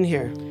is saying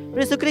here, ព្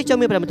រះយេស៊ូវគ្រីស្ទចូល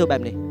មានព្រះបន្ទូលបែ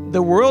បនេះ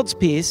the world's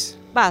peace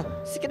បាទ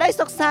សេចក្តី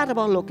សុខសាន្តរ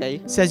បស់លោកី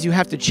says you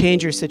have to change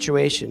your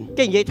situation.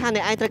 គេនិយាយថាអ្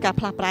នកឯងត្រូវការ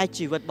ផ្លាស់ប្រែ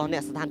ជីវិតរបស់អ្ន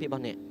កស្ថានភាពរប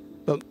ស់អ្នក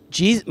But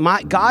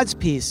God's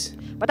peace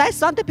ប៉ុន្តែ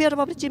សន្តិភាពរ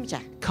បស់ព្រះជាម្ចា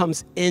ស់ comes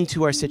into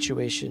our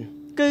situation.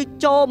 គឺ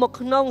ចូលមក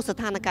ក្នុងស្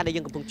ថានភាពដែល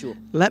យើងកំពុងជួប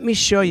Let me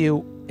show you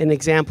an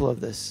example of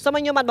this. សូមឲ្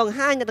យខ្ញុំបានបង្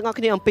ហាញអ្នកទាំងអស់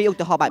គ្នាអំពីឧ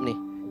ទាហរណ៍បែបនេះ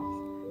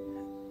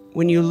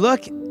When you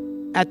look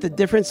at the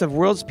difference of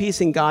world's peace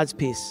and God's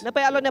peace, នៅ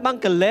ពេលអរលោកអ្នកបាន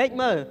កលេច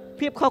មើល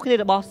ភាពខុសគ្នា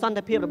របស់សន្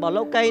តិភាពរបស់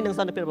លោកីនិង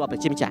សន្តិភាពរបស់ព្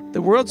រះជាម្ចាស់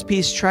the world's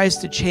peace tries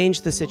to change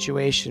the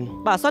situation.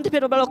 បាទសន្តិភាព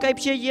របស់លោកី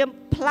ព្យាយាម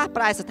ផ្លាស់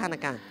ប្រែស្ថាន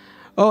ភាព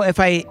Oh, if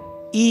I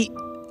eat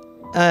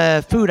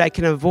food, I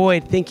can avoid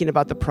thinking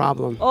about the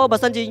problem. អូបើ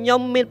សិនជាខ្ញុំ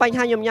មានបញ្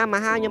ហាខ្ញុំញ៉ាំ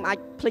អាហារខ្ញុំអាច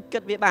ភ្លេចគិ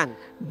តវាបាន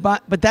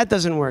But that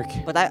doesn't work.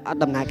 ប៉ុន្តែអត់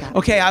ដំណើរការ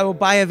Okay, I will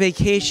buy a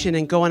vacation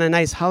and go on a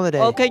nice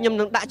holiday. អូខេខ្ញុំ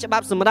នឹងដាក់ច្បា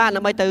ប់សម្រាប់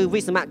ដើម្បីទៅវិ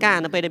ស្សមការ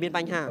នៅពេលដែលមានប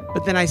ញ្ហា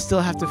But then I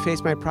still have to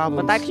face my ប៉ុ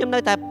problems. ន្តែខ្ញុំនៅ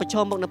តែប្រឈ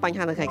មមុខនឹងបញ្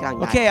ហានៅខាងក្រៅ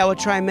ដែរ Okay, I will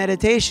try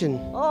meditation.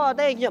 អូ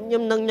ទេខ្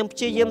ញុំព្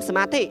យាយាមស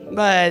មាធិ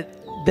But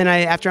then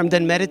after I'm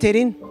done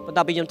meditating, បន្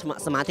ទាប់ពីខ្ញុំ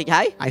សមាធិ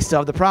ហើយ I still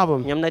have the problem.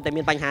 ខ្ញុំនៅតែ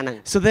មានបញ្ហាហ្នឹង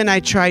So then I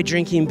try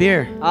drinking beer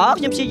អូ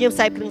ខ្ញុំព្យាយាម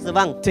សេពគ្រឿងស្រ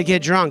វឹង to get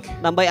drunk,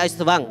 ដើម្បីឲ្យ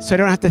ស្រវឹង so I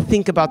don't have to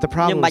think about the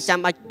ខ្ញុំមិនបា problems. ច់ចាំ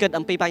បាច់គិត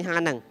អំពីបញ្ហា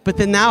ហ្នឹង But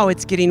then now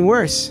it's getting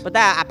worse ប៉ុន្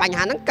តែអាបញ្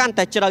ហាហ្នឹងកាន់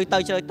តែជ្រៅទៅ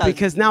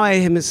because now I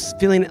am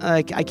feeling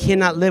like I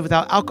cannot live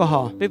without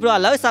alcohol. ពីព្រោះឥ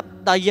ឡូវស្រាប់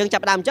ដល់យើងចា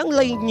ប់ផ្ដើមអញ្ចឹង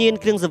លេងញៀន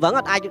គ្រឿងស្រវឹង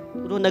អត់អាច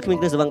រស់នៅគ្មាន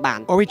គ្រឿងស្រវឹងបាន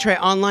Or we try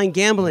online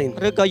gambling,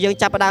 ឬក៏យើង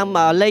ចាប់ផ្ដើម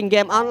លេងហ្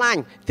គេមអនឡាញ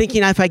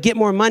thinking if I get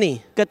more money,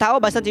 គិតថា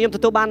បើសិនជាខ្ញុំទ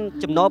ទួលបាន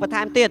ចំណូលបន្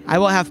ថែមទៀត I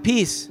will have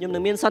peace. ខ្ញុំនឹ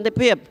ងមានសន្តិ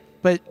ភាព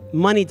But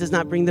money does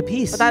not bring the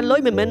peace. ប៉ុន្តែលុយ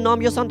មិនមែននាំ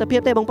យកសន្តិភាព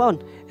ទេបងប្អូន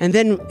And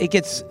then it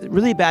gets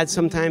really bad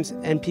sometimes,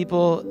 and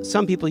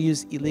some people use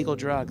illegal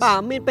drugs, បាទ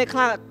មានពេលខ្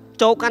លះ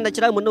ចូលកាន់តែ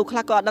ជ្រៅមនុស្សខ្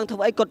លះក៏អត់ដឹងធ្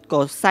វើអីគាត់ក៏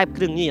សេព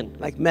គ្រឿងញៀន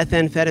like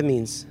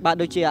methamphetamines. បាទ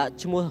ដូចជា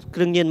ឈ្មោះគ្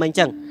រឿងញៀនមិនអញ្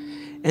ចឹង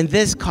And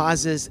this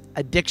causes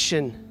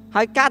addiction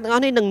ហើយការទាំងអ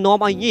ស់នេះនឹងនាំ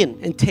ឲ្យញៀន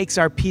and takes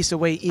our peace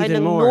away ហើយ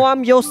នឹង even more. នាំ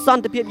យកស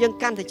ន្តិភាពយើង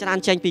កាន់តែច្រើន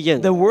ចេញពីយើង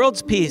The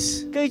world's peace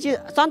គឺជា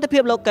សន្តិភា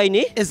ពលោកី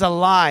នេះ is a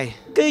lie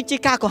គឺជា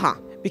ការកុហក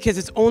because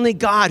it's only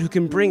God who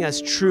can bring us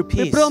true ពី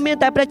peace. ព្រោះមាន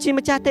តែព្រះជា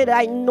ម្ចាស់ទេដែល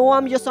អាច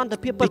នាំយកសន្តិ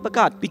ភាពពិតប្រាក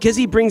ដ Because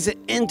He brings it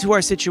into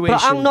our ព្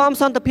រះអង្គ situation. នាំ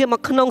សន្តិភាពម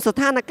កក្នុងស្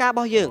ថានភាពរប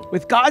ស់យើង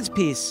With God's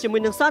peace, ជាមួ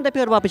យនឹងសន្តិ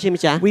ភាពរបស់ព្រះជា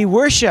ម្ចាស់ we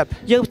worship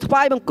យើងថ្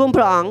វាយបង្គំ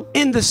ព្រះអង្គ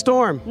in the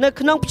storm. នៅ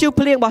ក្នុងព្យុះ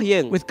ភ្លៀងរបស់យើ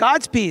ង With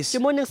God's peace,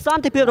 ជាមួយនឹងស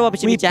ន្តិភាពរបស់ព្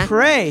រះជា we ម្ចាស់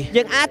pray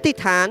យើងអធិ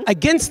ដ្ឋាន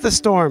against the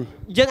storm.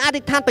 យើងអ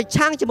ធិដ្ឋានប្រ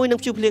ឆាំងជាមួយនឹង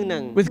ព្យុះភ្លៀងហ្នឹ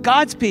ង With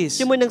God's peace,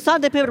 ជាមួយនឹងស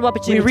ន្តិភាពរបស់ព្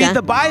រះជា we ម្ចាស់ read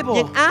the Bible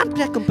យើងអាន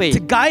ព្រះគម្ពីរ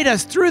to guide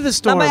us through the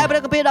ដើម្បី storm. ឲ្យព្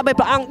រះគម្ពីរដើម្បី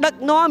ព្រះអង្គដឹក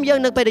នាំយើង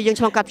នៅពេលដែលយើង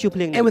ឆ្លងកាត់ព្យុះភ្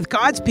លៀងហ្នឹង And with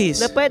God's peace,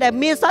 នៅពេលដែល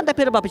មានសន្តិ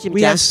ភាពរបស់ព្រះជា we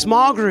ម្ចាស់ have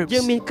small groups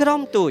យើងមានក្រុ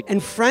មទូច and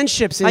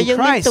friendships ហើយ in យើង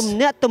មាន Christ ទំ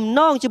នាក់ទំ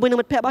នងជាមួយនឹង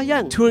មិត្តភ័ក្តិរបស់យើ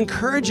ង to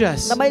encourage us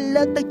ដើម្បី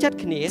លើកទឹកចិត្ត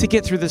គ្នា to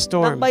get through the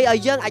storm. ដើម្បីឲ្យ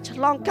យើងអាច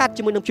ឆ្លងកាត់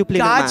ជាមួយនឹងព្យុះភ្លៀ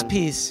ងហ្នឹងបាន God's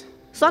peace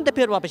សន្តិ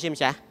ភាពរបស់ព្រះជាម្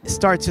ចាស់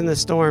starts in the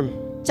storm.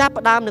 ចាប់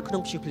ផ្ដើមនៅក្នុ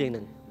ងព្យុះភ្លៀងហ្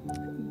នឹង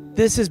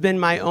This has been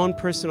my own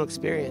personal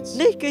experience.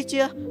 នេះគឺ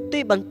ជាទី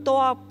បន្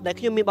ទាប់ដែល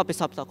ខ្ញុំមានបទពិ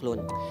សោធន៍ផ្ទាល់ខ្លួន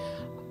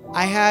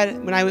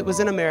When I was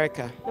in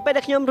America, នៅពេល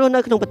ដែលខ្ញុំរស់នៅ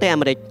ក្នុងប្រទេសអា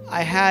មេរិក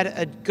I had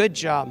a good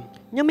job.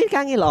 ខ្ញុំមាន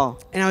ការងារល្អ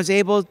and I was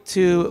able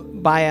to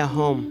buy a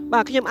home.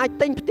 បាទខ្ញុំអាច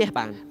ទិញផ្ទះ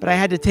បាន But I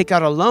had to take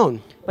out a loan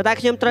ប៉ុន្តែ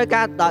ខ្ញុំត្រូវ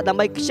ការដើម្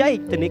បីខ្ចី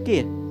ធនាគា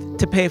រ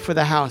to pay for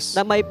the house.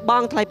 ដើម្បីប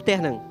ង់ថ្លៃផ្ទះ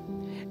ហ្នឹង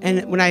And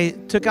when I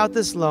took out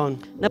this loan,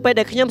 នៅពេល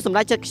ដែលខ្ញុំសម្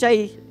រេចចិត្តខ្ចី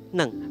ហ្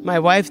នឹង my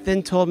wife then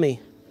told me,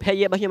 ភរិ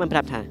យារបស់ខ្ញុំបានប្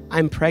រាប់ថា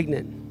I'm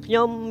pregnant. ខ្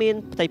ញុំមាន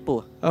ផ្ទៃពោះ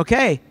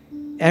Okay,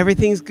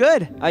 everything's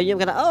good. ហើយខ្ញុំ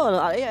គាត់ថាអូអ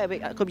ត់អី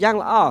គ្រប់យ៉ាង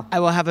ល្អ I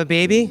will have a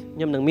baby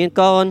ខ្ញុំនឹងមាន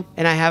កូន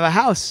and I have a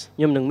house.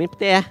 ខ្ញុំនឹងមាន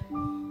ផ្ទះ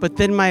But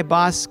then my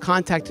boss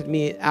contacted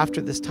me after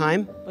this time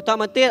បន្ត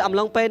មកទៀតអំ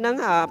ឡុងពេលហ្នឹង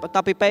បន្ទា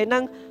ប់ពីពេលហ្នឹ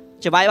ង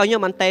ច្បាយរបស់ខ្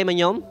ញុំបានទេមក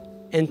ខ្ញុំ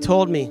and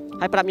told me,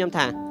 ហើយប្រាប់ខ្ញុំ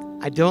ថា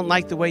I don't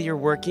like the way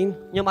you're working.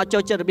 ខ្ញុំអត់ចូ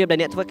លចិត្តរបៀបដែល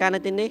អ្នកធ្វើការនៅ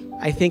ទីនេះ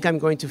I think I'm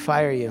going to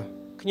fire you.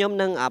 ខ្ញុំ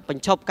នឹងប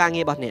ញ្ឈប់ការ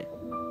ងាររបស់អ្នក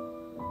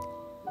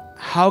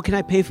How can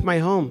I pay for my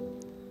home?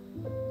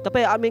 តែ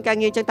ពេលអត់មានការ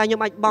ងារចឹងតើខ្ញុំ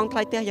អាចបង់ថ្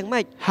លៃផ្ទះយ៉ាង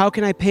ម៉េច How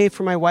can I pay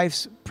for my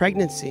wife's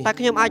pregnancy? តើ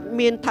ខ្ញុំអាច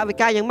មានថវិ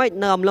កាយ៉ាងម៉េច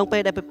នៅអំឡុងពេ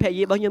លដែលភរិ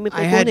យារបស់ខ្ញុំមានផ្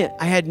ទៃពោះនេះ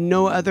I had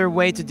no other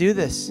way to do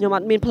this. ខ្ញុំអ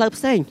ត់មានផ្លូវ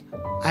ផ្សេង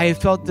I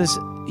felt this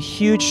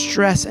huge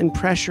stress and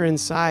pressure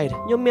inside.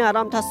 ខ្ញុំមានអារ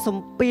ម្មណ៍ថាស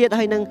ម្ពាធ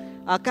ហើយនឹង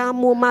ការ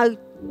មួម៉ៅ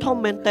ធំ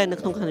មែនទែននៅ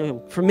ក្នុងខ្ញុំ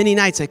For many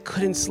nights I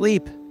couldn't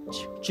sleep.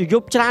 ជាយ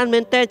ប់ច្រើនមែ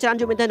នទែនច្រើន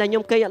យប់មែនទែនដែលខ្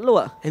ញុំគេងអត់ល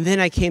ក់ And then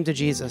I came to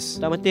Jesus.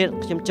 តមកទៀត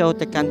ខ្ញុំចូល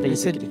ទៅកាន់ព្រះយេ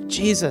I ស៊ូវ said,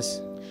 Jesus,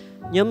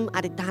 ខ្ញុំអ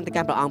ធិដ្ឋានទៅ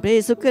កាន់ព្រះអង្គព្រះ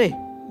យេស៊ូវគ្រីស្ទ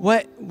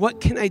what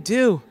can I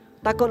do?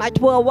 តើកូនអាច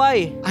ធ្វើអ្វី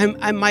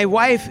My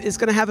wife is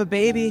going to have a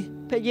baby.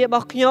 ភរិយារប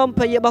ស់ខ្ញុំ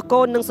ភរិយារបស់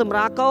កូននឹងសម្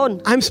រាលកូន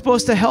I'm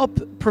supposed to help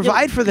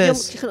provide for this.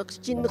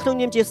 ខ្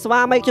ញុំជាស្វា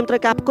មីខ្ញុំត្រូ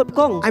វការផ្គត់ផ្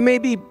គង់ I may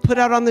be put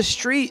out on the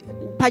street.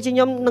 ប្រហែលជាខ្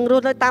ញុំនឹងរ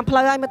ស់នៅតាមផ្លូ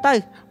វហើយមកទៅ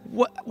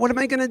What am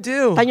I going to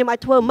do? តែខ្ញុំអាច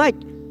ធ្វើម៉េច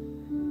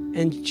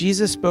And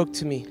Jesus spoke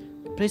to me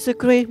ព្រះយេស៊ូវ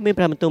គ្រីស្ទមាន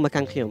ព្រះបន្ទូលមក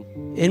ខាងខ្ញុំ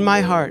in my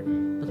heart.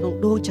 ក្នុង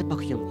ដួងចិត្តរប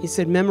ស់ខ្ញុំ He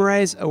said,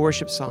 memorize a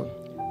worship song.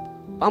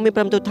 ព្រះអង្គមានព្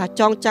រះបន្ទូលថា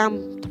ចងចាំ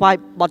ថ្វាយ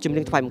បទចម្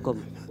រៀងថ្វាយបង្គំ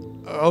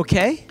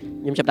Okay.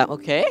 ខ្ញុំចាប់ផ្ដើមអូ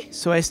ខេ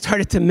So I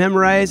started to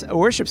memorize a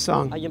worship ហើយ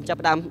song, ខ្ញុំចាប់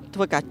ផ្ដើមធ្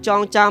វើការច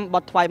ងចាំប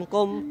ទថ្វាយបង្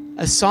គំ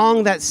a song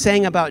that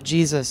sang about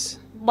Jesus.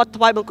 បទ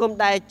ថ្វាយបង្គំ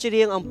ដែលច្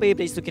រៀងអំពី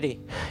ព្រះយេស៊ូវគ្រីស្ទ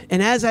And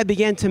as I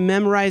began to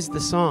memorize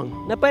the song,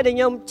 នៅពេលដែល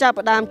ខ្ញុំចាប់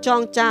ផ្ដើមច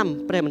ងចាំ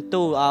ព្រះបន្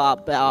ទូល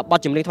បទ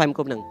ចម្រៀងថ្វាយបង្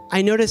គំហ្នឹង I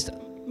noticed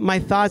my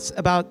thoughts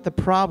about the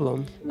problem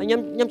ហើយ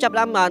ខ្ញុំចាប់ផ្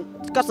ដើម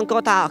កត់សង្ក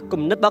ល់ថា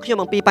គំនិតរបស់ខ្ញុំ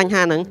អំពីបញ្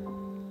ហាហ្នឹង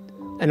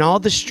and all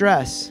the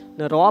stress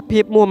នៅរាល់ភា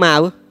ពមួម៉ៅ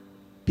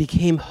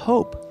became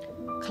hope.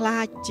 ខ្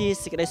លាចជា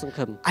សេចក្តីសង្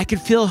ឃឹម I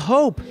could feel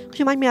hope. ខ្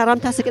ញុំអាចមានអារម្ម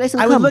ណ៍ថាសេចក្តីសង្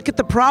I ឃឹ would ម look at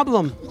the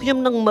problem. ខ្ញុំ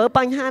នឹងមើលប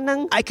ញ្ហាហ្នឹង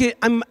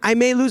I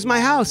may lose my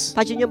house,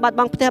 ថាជាខ្ញុំបាត់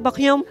បង់ផ្ទះរបស់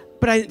ខ្ញុំ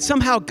but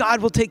somehow God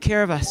will take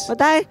care of us. ប៉ុ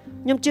ន្តែ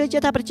ខ្ញុំជឿជា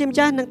ក់ថាព្រះជាម្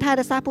ចាស់នឹងថែ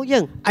រក្សាពួកយើ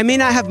ង I may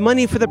not have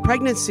money for the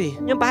pregnancy,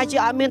 ខ្ញុំប្រហែលជា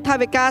អត់មានថ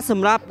វិកាស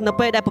ម្រាប់នៅ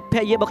ពេលដែលភ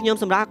រិយារបស់ខ្ញុំ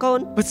សម្រាប់កូន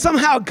but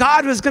somehow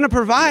God was going to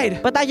provide.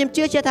 ប៉ុន្តែខ្ញុំ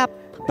ជឿជាក់ថា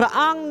ព្រះ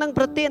អង្គនឹង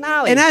ប្រទានឲ្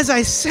យ And as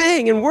I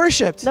sang and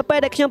worshiped, នៅពេល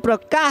ដែលខ្ញុំប្រ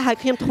កាសហើយ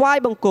ខ្ញុំថ្វាយ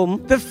បង្គំ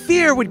the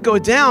fear would go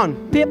down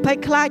ភាពភ័យ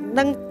ខ្លាច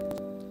នឹង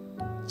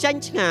ចាញ់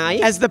ឆ្ងាយ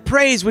as the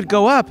praise would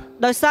go up.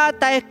 ដោយសារ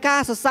តែកា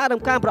រសរសើរនឹ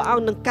ងការព្រះអ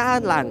ង្គនឹងកើន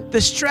ឡើង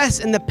The stress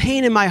and the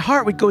pain in my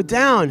heart would go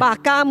down. បាទ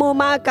ការមួ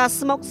ម៉ៅការ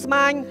ស្មុគស្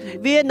មាញ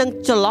វានឹង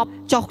ច្រឡប់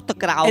ចុះទៅ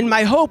ក្រោម And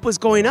my hope was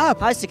going up.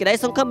 ហើយសេចក្តី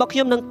សង្ឃឹមរបស់ខ្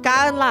ញុំនឹង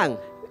កើនឡើង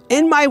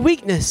In my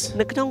weakness,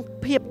 នៅក្នុង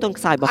ភាពទន់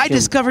ខ្សោយរបស់ I ខ្ញុំ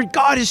discovered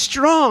God is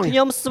strong ខ្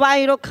ញុំស្វែង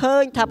រកឃើ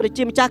ញថាព្រះ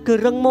ជាម្ចាស់គឺ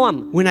រឹងមាំ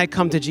when I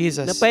come to នៅ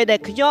Jesus. ពេលដែល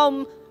ខ្ញុំ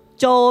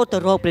ចូលទៅ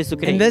រកព្រះយេស៊ូវ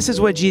គ្រីស្ And ទ this is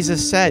what Jesus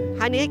said.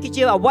 ហើយនេះគឺ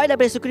ជាអ្វីដែល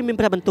ព្រះយេស៊ូវគ្រីស្ទមាន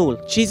ព្រះបន្ទូល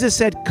Jesus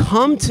said,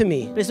 come to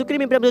me ព្រះយេស៊ូវគ្រីស្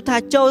ទមានព្រះបន្ទូលថា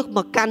ចូលម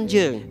កកាន់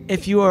យើង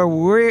if you are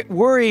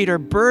worried or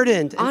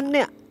burdened, អស់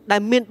អ្នកដែ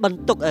លមានបន្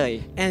ទុកអើយ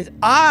and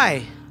I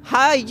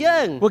ហើយយើ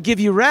ង will give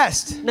you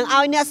rest. នឹង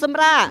ឲ្យអ្នកស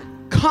ម្រាក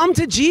Come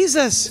to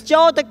Jesus.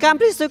 ចូលទៅកាន់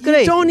ព្រះយេស៊ូវគ្រី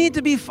You ស្ទ don't need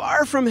to be far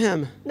from him.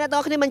 អ្នកទាំង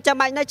អស់គ្នាមិនចាំ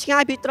បាច់នៅឆ្ងា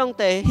យពីត្រង់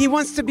ទេ He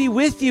wants to be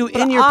with you ព្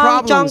រះ in your អ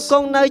ង្គចង់ problems. គ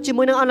ង់នៅជា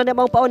មួយនឹងអស់អ្នក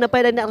បងប្អូននៅពេ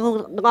លដែលអ្នកទាំង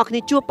អស់គ្នា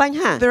ជួបបញ្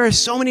ហា There are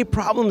so many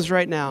problems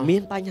right now. មា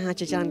នបញ្ហា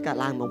ជាច្រើនកើត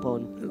ឡើងបងប្អូ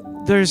ន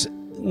There's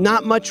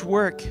not much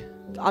work.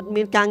 អត់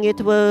មានការងារ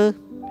ធ្វើ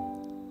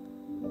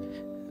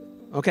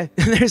Okay.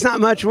 There's not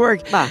much work.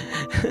 បាទ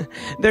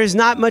There's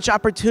not much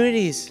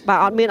opportunities. បាទ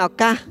អត់មានឱ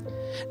កាស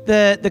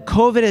The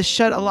COVID has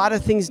shut a lot of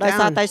things ដោយ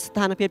សារ down. តែស្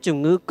ថានភាពជំ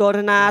ងឺកូវី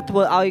ដ -19 ធ្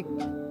វើឲ្យ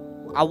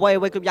អ្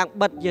វីៗគ្រប់យ៉ាង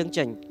បិទយើង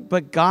ចេញ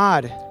But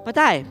God ប៉ុន្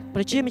តែព្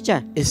រះជាម្ចា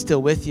ស់ is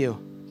still with you.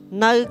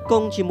 នៅគ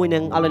ង់ជាមួយនឹ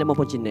ងអស់លោកអ្នកបង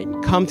ប្អូនជានិច្ច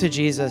Come to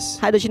Jesus.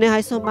 ហើយដូច្នេះហើ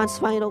យសូមបាន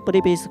ស្វែងរកព្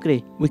រះយេស៊ូវគ្រី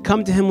ស្ទ We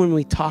come to him when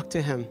we talk to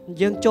him.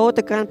 យើងចូល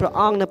ទៅកាន់ព្រះ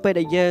អង្គនៅពេល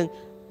ដែលយើង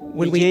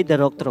និយាយទៅ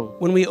រកទ្រង់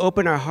When we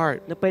open our heart.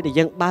 នៅពេលដែល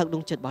យើងបើកដួ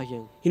ងចិត្តរបស់យើ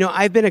ង You know,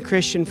 I've been a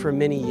Christian for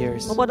many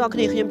years. បងប្អូនទាំងគ្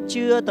នាខ្ញុំ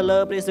ជឿទៅលើ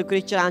ព្រះយេស៊ូវគ្រី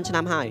ស្ទច្រើនឆ្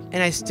នាំហើយ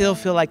And I still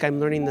feel like I'm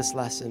learning this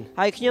lesson.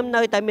 ហើយខ្ញុំ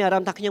នៅតែមានអារ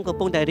ម្មណ៍ថាខ្ញុំកំ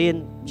ពុងតែរៀន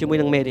ជាមួយ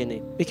នឹងមេរៀន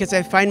នេះ Because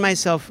I find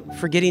myself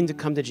forgetting to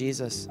come to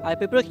Jesus. ហើយ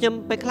ពេលព្រឹកខ្ញុំ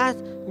ពេលខ្លះ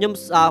ខ្ញុំ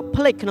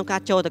ភ្លេចក្នុងកា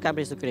រចូលទៅកាន់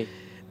ព្រះយេស៊ូវគ្រីស្ទ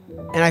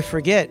And I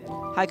forget.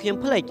 ហើយខ្ញុំ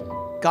ភ្លេច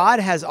God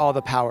has all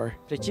the power.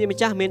 ព្រះជាម្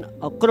ចាស់មាន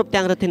គ្រប់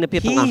ទាំងឫទ្ធិនៃភា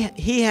ពទាំងអស់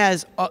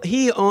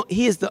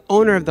He is the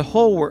owner of the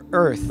whole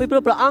earth. ពីព្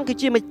រោះព្រះអង្គគឺ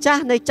ជាម្ចា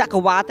ស់នៃចក្រ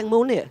វាឡទាំងមូ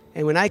លនេះ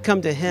And when I come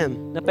to him,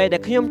 នៅពេលដែ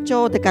លខ្ញុំចូ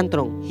លទៅកាន់ទ្រ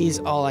ង់ he's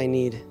all I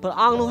need. ព្រះ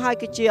អង្គនោះហើយ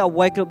គឺជាអ្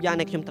វីគ្រប់យ៉ាង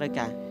ដែលខ្ញុំត្រូវ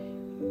ការ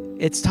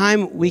It's time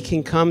we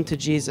can come to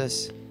Jesus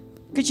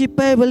គឺជា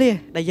ពេលវេលា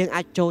ដែលយើង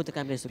អាចចូលទៅ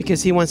កាន់ព្រះយេស៊ូវ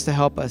because he wants to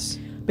help us.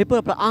 ពីព្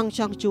រោះព្រះអង្គច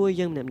ង់ជួយ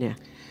យើងម្នាក់ៗ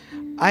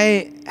I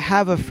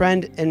have a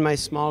friend in my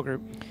small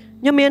group.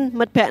 ខ្ញុំមាន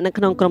មិត្តភក្តិនៅ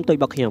ក្នុងក្រុមតូច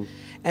របស់ខ្ញុំ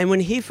And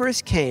when he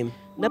first came,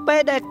 នៅពេ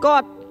លដែលគា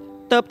ត់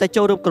ទៅតែ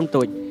ចូលរួមក្រុម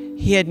តូច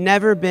he had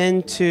never been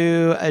to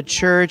a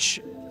church,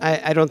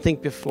 I don't think,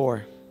 before.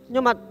 ខ្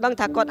ញុំអត់ដឹង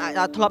ថាគាត់អាច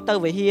ធ្លាប់ទៅ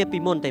វិហារពី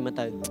មុនទេមក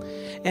ទៅ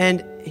And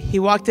he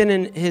walked in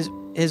and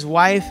his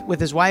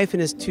wife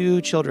and his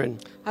 2 children.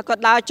 ហើយគា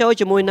ត់ដើរចូល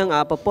ជាមួយនឹង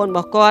ប្រពន្ធរប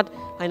ស់គាត់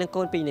ហើយនឹង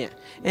កូន2នាក់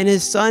And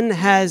his son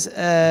has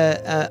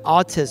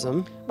autism.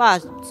 បាទ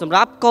សម្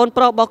រាប់កូន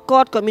ប្រុសរបស់គា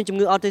ត់មានជំ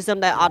ងឺ autism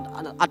ដែល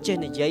អត់ចេះ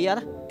និយាយអ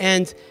ត់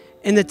And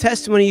in the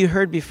testimony you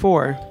heard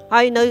before,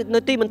 ហើយនៅ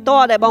ទីបន្ទា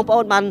ល់ដែលបងប្អូ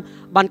ន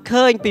បាន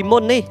ឃើញពីមុ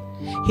ននេះ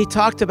he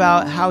talked about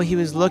how he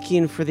was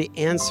looking for the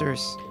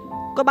answers.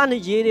 គាត់បាន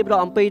និយាយរៀបរា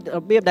ប់អំពីរ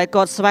បៀបដែល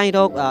គាត់ស្វែងរ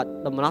ក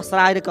ដំណោះស្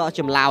រាយឬក៏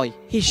ចម្លើយ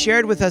He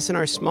shared with us in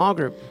our small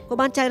group គាត់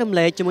បានចែករំ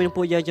លែកជាមួយនឹង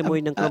ពួកយើងជាមួយ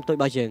នឹងក្រុមតូចរ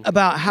បស់យើង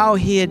about how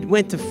he had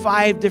went to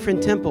 5 different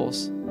temples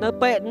នៅ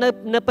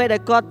ពេលដែ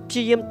លគាត់ព្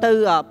យាយាម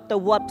ទៅ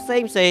វត្តផ្សេ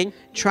ង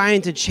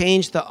trying to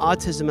change the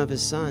autism of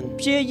his son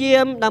ព្យាយា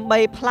មដើម្បី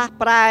ផ្លាស់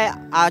ប្រែ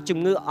ជំ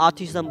ងឺ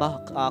autism របស់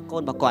កូ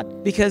នរបស់គាត់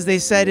because they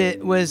said it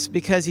was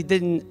because he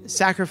didn't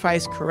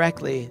sacrifice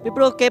correctly. ពី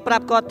ព្រោះគេប្រា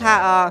ប់គាត់ថា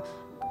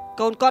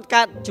កូនគាត់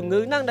កើតជំងឺ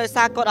ហ្នឹងដោយ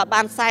សារគាត់អត់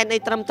បានសែនអី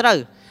ត្រឹមត្រូវ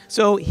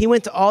So he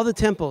went to all the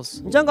temples.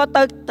 អញ្ចឹងគាត់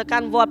ទៅកា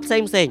ន់វត្តផ្សេ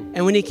ង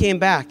And when he came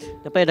back,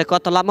 នៅពេលដែលគា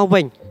ត់ត្រឡប់មក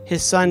វិញ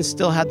his son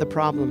still had the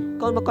problem.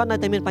 កូនរបស់គាត់នៅ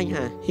តែមានបញ្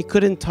ហា He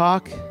couldn't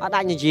talk. អត់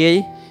អាចនិយាយ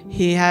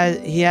He had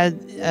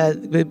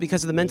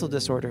because of the mental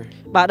disorder.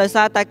 បាទដោយ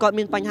សារតែគាត់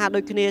មានបញ្ហាដូ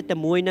ចគ្នាតែ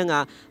មួយនឹង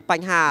ប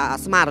ញ្ហា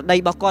ស្មារតី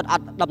របស់គាត់អ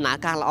ត់ដំណើរ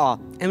ការល្អ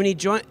And when he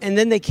joined, and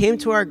then they came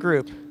to our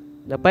group.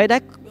 នៅពេលដែ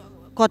ល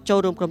គាត់ចូល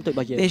រួមក្រុមតូចរ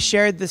បស់យើង They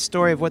shared the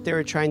story of what they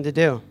were trying to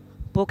do.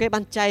 ពួកគេ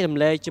បានចែករំ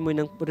លែកជាមួយ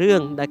នឹងរឿ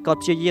ងដែលគាត់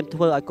ព្យាយាមធ្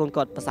វើឲ្យកូន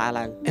គាត់ប្រសើរ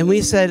ឡើង And we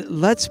said,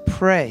 let's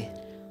pray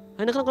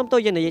ហើយនៅក្នុងក្រុមតូ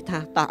ចយើងនិយាយថា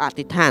តោះអ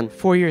ធិដ្ឋាន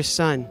for your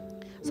son.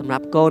 សម្រា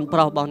ប់កូនប្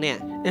រុសរបស់អ្នក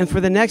And for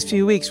the next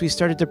few weeks, we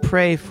started to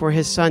pray for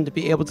his son to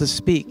be able to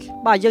speak.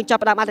 បាទយើងចាប់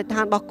ផ្ដើមអធិដ្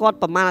ឋានរបស់គាត់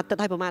ប្រហែលអាទិត្យ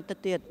ហើយប្រហែលអាទិត្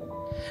យទៀត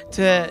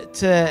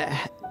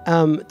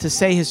To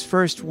say his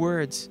first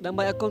words. ដើម្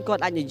បីឲ្យកូនគា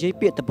ត់អាចនិយាយ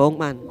ពាក្យដំបូង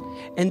បាន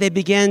And they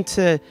began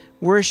to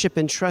worship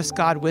and trust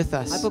God with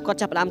ហើយ us. ពួកគាត់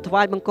ចាប់ផ្ដើមថ្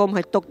វាយបង្គំ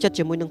ហើយទុកចិត្ត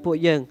ជាមួយនឹងពួក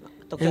យើង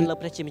ទុកចិត្តលើ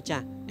ព្រះជាម្ចា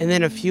ស់ And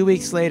then a few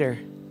weeks later,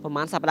 ប្រ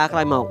ហែលសប្ដាហ៍ក្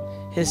រោយមក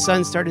his son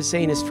started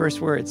saying his first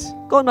words.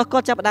 កូនរបស់គា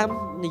ត់ចាប់ផ្ដើម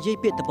និយាយ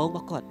ពាក្យដំបូងរប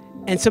ស់គាត់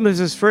And some of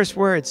his first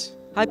words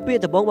ហើយពាក្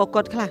យដំបូងរបស់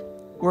គាត់ខ្លះ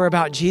were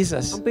about អំ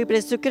Jesus. ពីព្រះ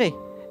យេស៊ូវគ្រីស្ទ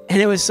And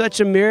it was such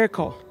a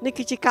miracle នេះ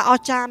គឺជាការអ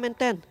ស្ចារ្យមែន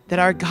ទែន that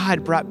our God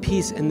brought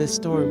peace in this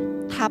storm.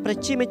 ថាព្រះ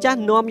ជាម្ចាស់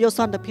នាំយក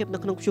សន្តិភាពនៅ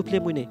ក្នុងព្យុះភ្លៀ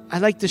ងមួយនេះ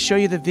I'd like to show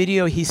you the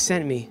video he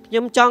sent me ខ្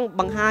ញុំចង់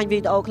បង្ហាញវី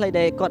ដេអូខ្លី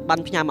ដែលគាត់បាន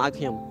ផ្ញើមកឲ្យ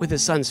ខ្ញុំ with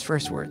his son's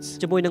first words.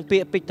 ជាមួយនឹងពា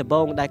ក្យពេចន៍ដំ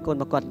បូងដែលកូនរ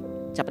បស់គាត់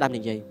ចាប់ផ្ដើម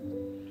និយាយ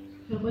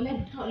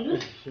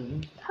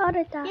Thôi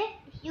rồi ta. Biết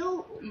du.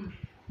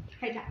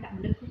 Hay đặt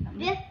nước.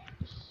 Biết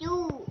du.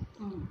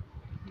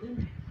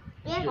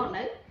 Biết còn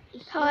nữa.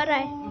 Thôi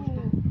rồi.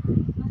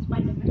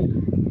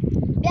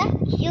 Biết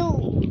du.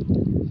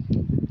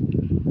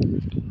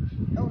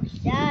 Đồ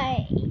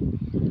sai.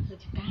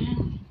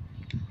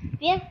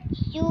 Biết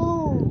du.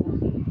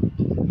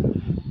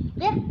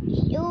 Biết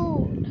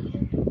du.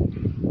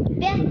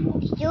 Biết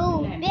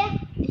du. Biết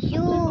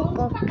du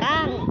của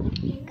con.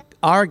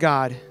 Our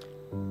God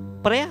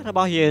ព្រះរប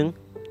ស់យើង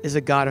is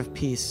a God of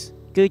peace,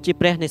 គឺជា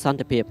ព្រះនៃសន្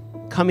តិភាព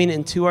coming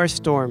into our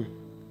storm,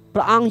 ព្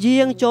រះអង្គ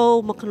យាងចូល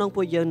មកក្នុង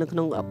ពួកយើងនៅក្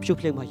នុងព្យុះ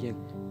ភ្លៀងរបស់យើង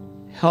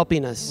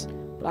helping us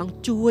ព្រះអង្គ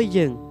ជួយ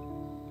យើង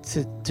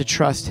to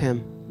trust him.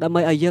 ដើម្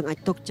បីឲ្យយើងអាច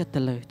ទុកចិត្ត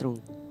ទៅលើទ្រង់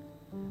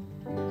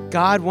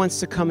God wants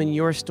to come in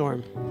your storm,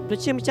 ព្រះ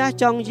ជាម្ចាស់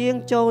ចង់យាង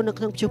ចូលនៅ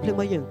ក្នុងព្យុះភ្លៀងរ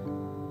បស់យើង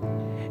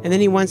and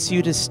then he wants you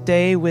to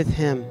stay with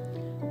him,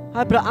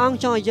 ហើយព្រះអង្គ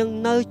ចង់ឲ្យយើង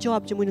នៅជា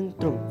ប់ជាមួយនឹង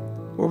ទ្រង់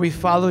where we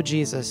follow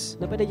Jesus,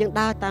 នៅពេលដែលយើង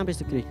ដើរតាមព្រះយេ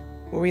ស៊ូវគ្រីស្ទ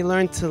where we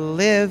learn to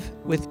live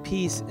with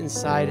peace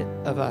inside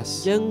of us.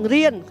 យើង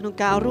រៀនក្នុង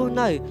ការរស់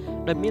នៅ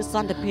ដោយមានស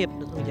ន្តិភាព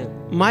នៅក្នុងយើង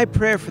My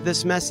prayer for this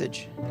message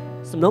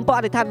សំណូមពរ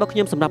អធិដ្ឋានរបស់ខ្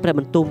ញុំសម្រាប់ព្រះ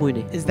បន្ទូលមួយ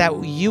នេះ is that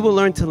you will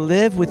learn to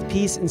live with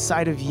peace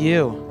inside of you.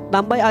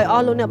 ដើម្បីឲ្យអ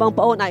ស់លោកអ្នកបង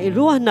ប្អូនអាច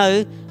រស់នៅ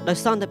ដោយ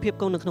សន្តិភាព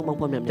ក្នុងបង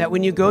ប្អូនម្នាក់ That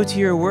when you go to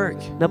your work,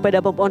 នៅពេលដែ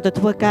លបងប្អូនទៅ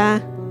ធ្វើការ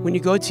when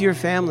you go to your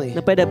family,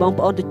 នៅពេលដែលបង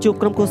ប្អូនទៅជួប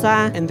ក្រុមគ្រួសា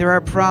រ and there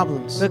are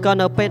problems, ឬក៏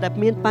នៅពេលដែល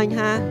មានបញ្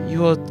ហា you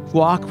will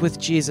walk with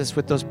Jesus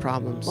with those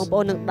problems. បងប្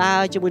អូននឹងដើ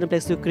រជាមួយនឹងព្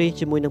រះយេស៊ូវគ្រីស្ទ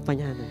ជាមួយនឹងប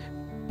ញ្ហានោះ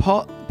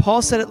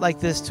Paul said it like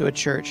this to a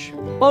church.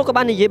 ប៉ូលក៏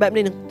បាននិយាយបែប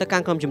នេះទៅកា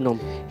ន់ក្រុមជំនុំ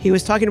He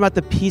was talking about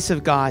the peace of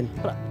God.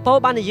 ប៉ូល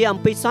បាននិយាយអំ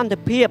ពីសន្តិ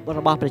ភាព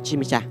របស់ព្រះជា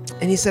ម្ចាស់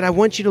And he said, I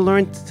want you to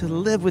learn to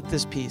live with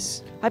this peace.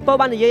 ហើយប៉ូល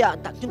បាននិយាយ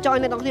ខ្ញុំចង់ឲ្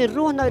យអ្នកទាំងគ្នារ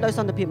ស់នៅដោយ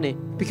សន្តិភាពនេះ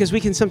Because we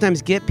can sometimes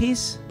get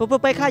peace ព្រោះ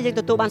ពេលខ្លះយើង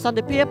ទទួលបានសន្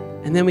តិភាព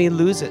and then we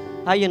lose it.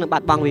 ហើយយើងនឹងបា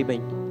ត់បង់វាវិញ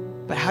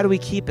But how do we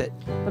keep it?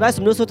 ប៉ុន្តែ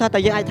សំណួរសួរថាតើ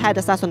យើងអាចថែរ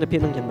ក្សាសន្តិភាព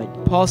នឹងយ៉ាងម៉េច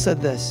Paul said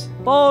this.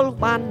 ប៉ូល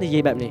បាននិយា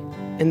យបែបនេះ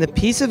And the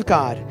peace of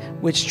God,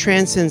 which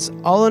transcends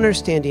all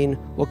understanding,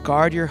 will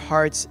guard your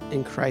hearts in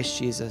Christ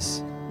Jesus.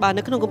 បាទ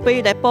នៅក្នុងគម្ពីរ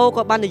ដែលប៉ូល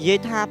ក៏បាននិយាយ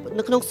ថា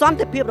នៅក្នុងសន្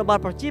តិភាពរបស់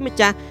ព្រះជាម្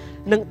ចាស់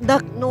នឹងដឹ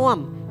កនាំ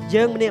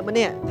យើងម្នាក់ៗ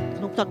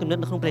ក្នុងផ្ទៃគំនិត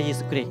នៅក្នុងព្រះយេ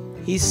ស៊ូវគ្រីស្ទ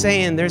He's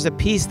saying there's a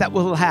peace that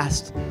will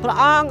last, ព្រះ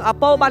អង្គ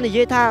ប៉ូលបាននិ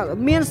យាយថា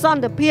មានស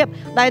ន្តិភាព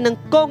ដែលនឹង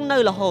គង់នៅ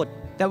រហូត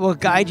that will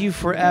guide you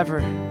forever.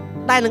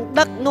 ដែលនឹង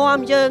ដឹកនាំ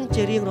យើង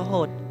ជារៀងរ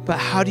ហូត But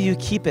how do you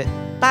keep it?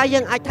 តើយើ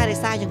ងអាចថែរ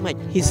ក្សាយ៉ាងម៉េច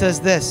He says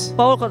this.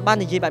 ប៉ូលក៏បាន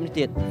និយាយបែបនេះ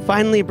ទៀត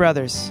Finally,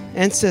 brothers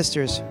and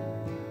sisters,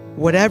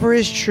 whatever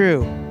is true,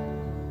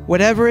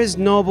 whatever is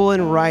noble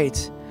and right,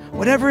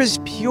 whatever is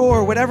pure,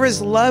 whatever is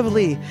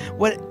lovely,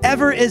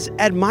 whatever is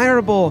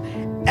admirable,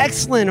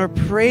 excellent, or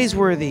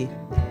praiseworthy,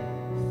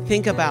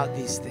 think about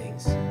these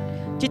things.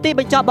 ជាទី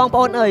បញ្ចប់បងប្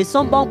អូនអើយ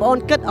សូមបងប្អូន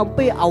គិតអំ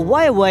ពីអ្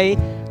វីៗ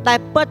ដែល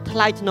ពិតថ្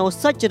លៃថ្នូរ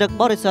សុចរិត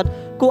បរិសុទ្ធ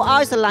គួរឲ្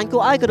យស្រឡាញ់គួ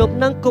រឲ្យគោរព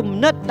និងគំ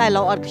និតដែល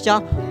ល្អឥតខ្ចោះ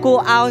គួរ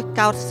ឲ្យ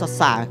កោតសរ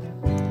សើរ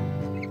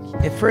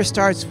It first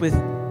starts with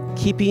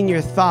keeping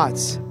your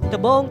thoughts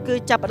ដំបូងគឺ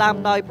ចាប់ផ្ដើម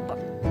ដោយ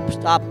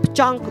ផ្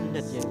ចង់គំ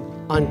និតយើង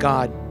on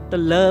God. ទៅ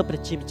លើព្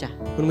រះជាម្ចាស់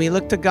When we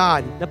look to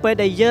God, ដល់ពេល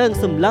ដែលយើង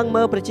សម្លឹង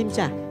មើលព្រះជាម្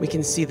ចាស់ we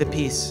can see the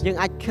peace. យើង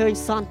អាចឃើញ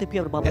សន្តិភា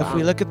ពរបស់ព្រះ If អ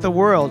we ង្គ look at the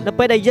world, ដល់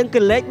ពេលដែលយើងក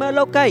លេចមើល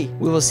លោកី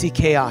we will see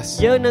chaos.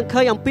 យើងនឹង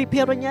ឃើញអំពី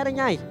ភាពរញ៉េរ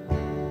ញ៉ៃ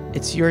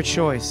It's your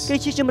choice គឺ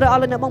ជាជំរឿអស់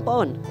លោកអ្នកបងប្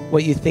អូន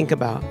what you think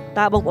about.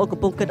 តើបងប្អូនកំ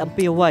ពុងគិតអំ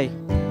ពីអ្វី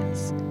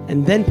And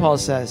then Paul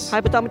says, ហើ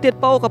យបន្តមកទៀត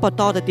ប៉ូលក៏បន្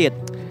តទៅទៀត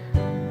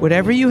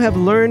whatever you have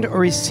learned or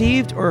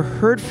received or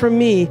heard from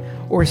me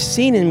or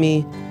seen in me,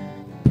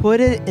 put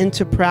it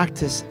into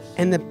practice,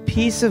 and the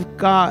peace of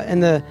God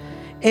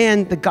and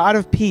the God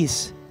of peace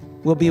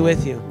will be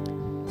with you.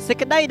 សេច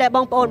ក្តីដែលប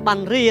ងប្អូនបាន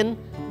រៀន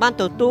បាន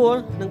ទទួល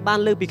និងបាន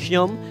លើពីខ្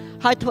ញុំ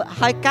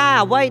ហើយការ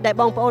អ្វីដែល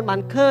បងប្អូនបា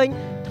នឃើញ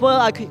ធ្វើ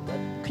ឲ្យ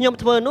ខ្ញុំ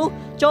ធ្វើនោះ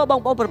ចូលបង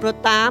ប្អូនប្រព្រឹត្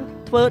តតាម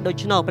ធ្វើដូ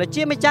ច្នោះព្រះ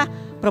ជាម្ចាស់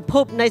ប្រភ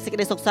ពនៃសេចក្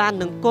តីសុខសាន្ត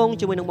នឹងគង់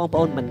ជាមួយនឹងបងប្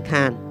អូនមិន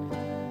ខាន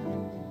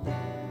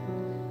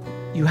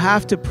You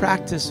have to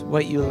practice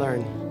what you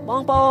learn. ប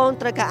ងប្អូន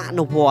ត្រូវការអ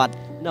នុវត្ត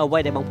នៅអ្វី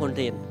ដែលបងប្អូន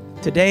រៀន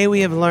Today we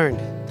have learned.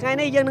 ថ្ងៃ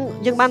នេះ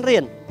យើងបានរៀ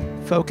ន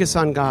Focus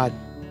on God.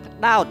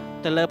 ដោត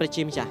ទៅលើព្រះ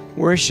ជាម្ចាស់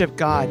Worship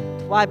God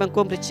ថ្វាយបង្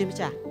គំព្រះជាម្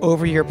ចាស់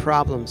over your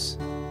problems.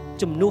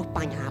 ជំនួសប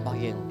ញ្ហារបស់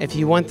យើង If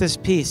you want this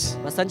peace,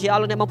 បើសិនជាអ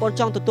ស់លោកអ្នកបងប្អូន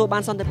ចង់ទទួលបា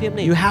នសន្តិភាព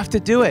នេះ you have to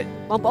do it.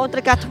 បងប្អូនត្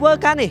រូវការធ្វើ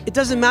ការនេះ It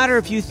doesn't matter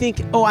if you think,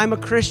 oh, I'm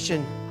a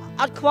Christian.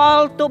 អត់ខ្វ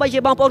ល់ទោះបីជា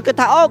បងប្អូនគិត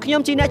ថាអូខ្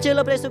ញុំជាអ្នកជឿ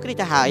លើព្រះយេស៊ូវគ្រីស្ទ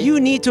ទៅហើយ You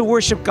need to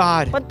worship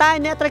God ប៉ុន្តែ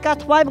អ្នកត្រូវការ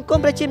ថ្វាយបង្គំ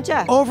ព្រះជាម្ចា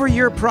ស់ over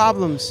your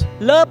problems,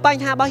 លើប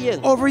ញ្ហារបស់យើង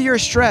over your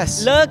stress.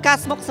 លើការ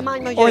ស្មុគស្មាញ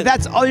របស់យើ Or ង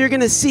that's all you're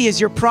going to see is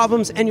your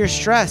problems and your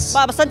stress.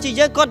 បើមិនជា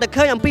យើងគាត់តែ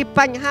ឃើញអំពី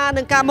បញ្ហា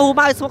និងការមូ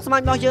ម៉ៅស្មុគស្មា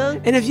ញរបស់យើង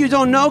And if you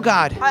don't know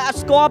God, ហើយអត់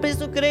ស្គាល់ព្រះយេ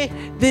ស៊ូវគ្រីស្ទ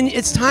then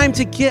it's time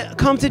to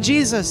come to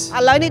Jesus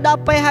ឥឡូវនេះដល់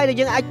ពេលហើយដែល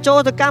យើងអាចចូល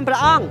ទៅកាន់ព្រះ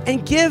អង្គ and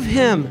give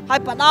him ហើយ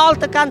ផ្ដល់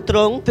ទៅកាន់ទ្រ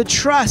ង់ the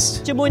trust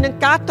ជាមួយនឹង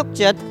ការទុក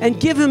ចិត្ត and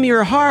give him your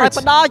ហើយ heart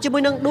ផ្ដល់ជាមួ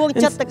យនឹងដួង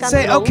ចិត្តទៅកាន់ and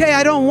say, ទ្រង់ okay,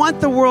 I don't want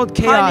the world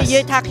ហើយនិ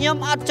យាយ chaos. ថាខ្ញុំ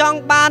អត់ចង់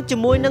បានជា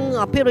មួយនឹង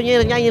ភាពរញ៉េ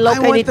រញ៉ៃនៃលោក I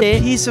នេះ want ទេ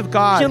the peace of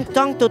ខ្ញុំ God. ច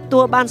ង់ទទួ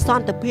លបានស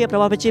ន្តិភាពរ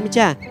បស់ព្រះជាម្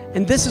ចាស់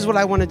And this is what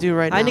I want to do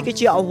right ហើយនេះ now. គឺ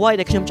ជាអ្វី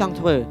ដែលខ្ញុំចង់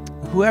ធ្វើ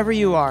Whoever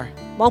you are,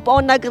 បងប្អូ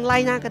ននៅកន្លែ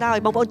ងណាក៏ដោយ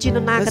បងប្អូនជាន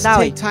រណាក៏ let's ដោ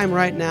យ take time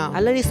right ឥ now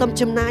ឡូវនេះសូម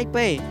ចំណាយ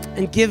ពេល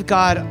and give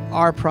God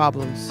our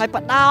problems ហើយ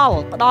ផ្ដល់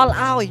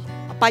ឲ្យ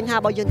បញ្ហា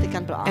របស់យើងទៅកា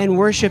ន់ព្រះអង្គ and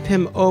worship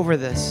him over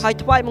this. ហើយ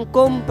ថ្វាយបង្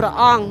គំព្រះ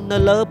អង្គនៅ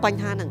លើប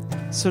ញ្ហាហ្នឹង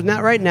So not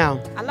right now.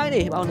 ឥឡូវ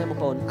នេះបង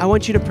ប្អូន I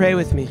want you to pray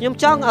with me. ខ្ញុំ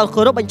ចង់ឲ្យ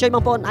គោរពអញ្ជើញប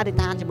ងប្អូនអធិ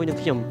ដ្ឋានជាមួយនឹង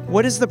ខ្ញុំ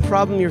What is the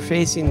problem you're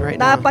facing right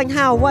តើ now? បញ្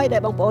ហាអ្វីដែ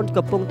លបងប្អូន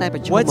កំពុងតែប្រ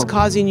ឈម What's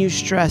causing you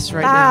stress តើ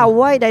right អ្ now?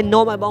 វីដែល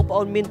នាំឲ្យបងប្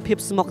អូនមានភាព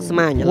ស្មុគស្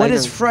មាញឥឡូវ What ហ្នឹ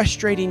ង is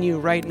frustrating you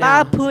right តើ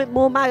now? ភួយ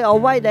មួម៉ៅ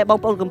អ្វីដែលបង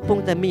ប្អូនកំពុង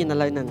តែមានឥ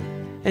ឡូវហ្នឹង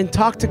And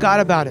talk to God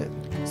about it.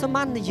 សូម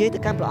បាននិយាយទៅ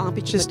កាន់ព្រះអង្គ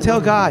ពីជីវិត Just tell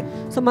God,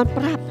 សូមបាន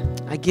ប្រាប់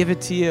I give it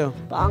to you.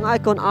 ព្រះអង្គឲ្យ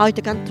កូនឲ្យ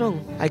ទៅកាន់ទ្រង់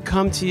I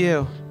come to you.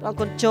 ព្រះអង្គ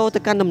កូនចូលទៅ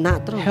កាន់ដំណាក់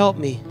ទ្រង់ Help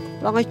me.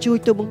 ព្រះអង្គឲ្យជួយ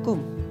ទូបង្គំ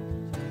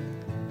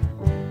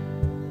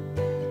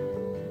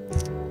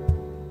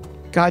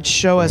God,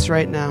 show us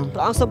right now ព្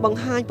រះអង្គសូមបង្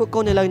ហាញពួក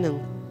កូនឥឡូវហ្នឹង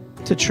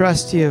to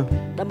trust you.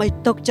 ដើម្បី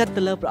ទុកចិត្ត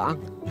ទៅលើព្រះអង្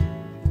គ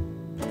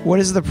What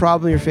is the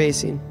problem you're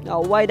facing?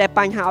 អ្វីដែល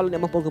បញ្ហាលោកអ្ន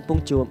កបងប្អូនកំពុង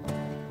ជួប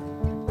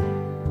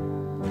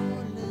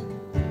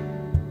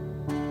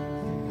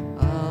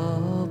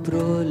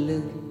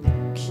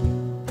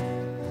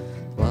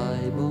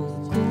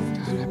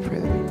God, I pray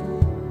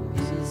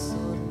that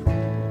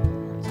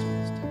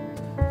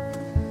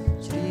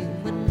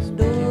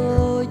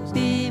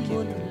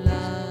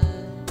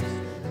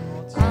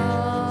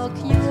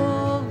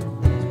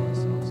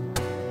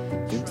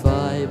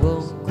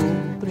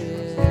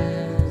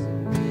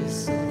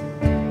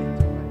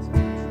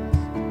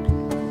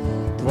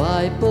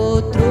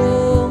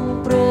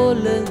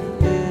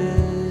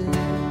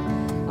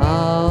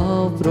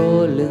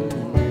លឹងខ្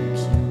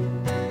ញុំ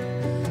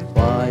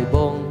បាយប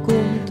ង្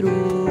គំទ្រ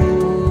ង់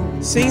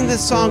Sing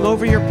this song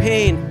over your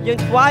pain. យើង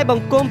ថ្វាយប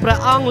ង្គំព្រះ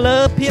អង្គលើ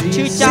ភាព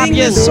ឈឺចាប់ Sing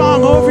យើង this song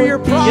over your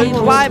យើង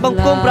ថ្វាយ problems. ប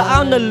ង្គំព្រះអ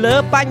ង្គនៅលើ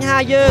បញ្ហា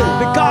យើង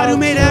The God who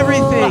made ព្រះ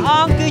everything.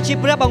 អង្គគឺជា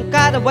ព្រះបង្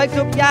កើតអ្វីគ្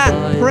រប់យ៉ាង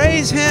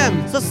Praise Him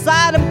សរ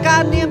សើរដំណើ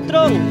រនាមទ្រ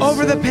ង់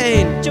over the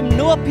pain. ជំ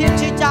នួសភាព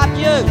ឈឺចាប់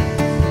យើង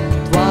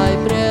ថ្វាយ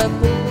ព្រះ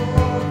ព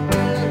រ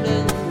លឹ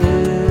ង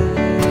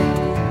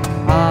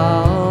អោ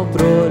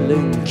ប្រលឹ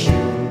ងខ្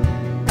ញុំ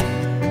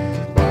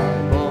បាយ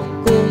បង្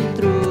គំ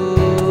ទ្រ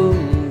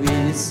ង់វិ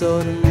សុ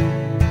ទ្ធ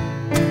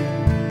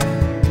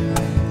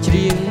ច្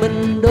រៀងមិន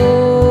ដូ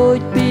ច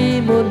ពី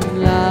មុន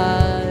ឡើ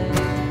យ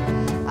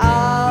អោ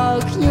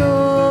ខ្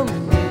ញុំ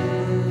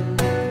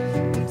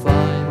ថ្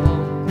វាយប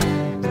ង្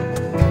គំ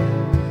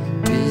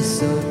វិ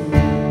សុទ្ធ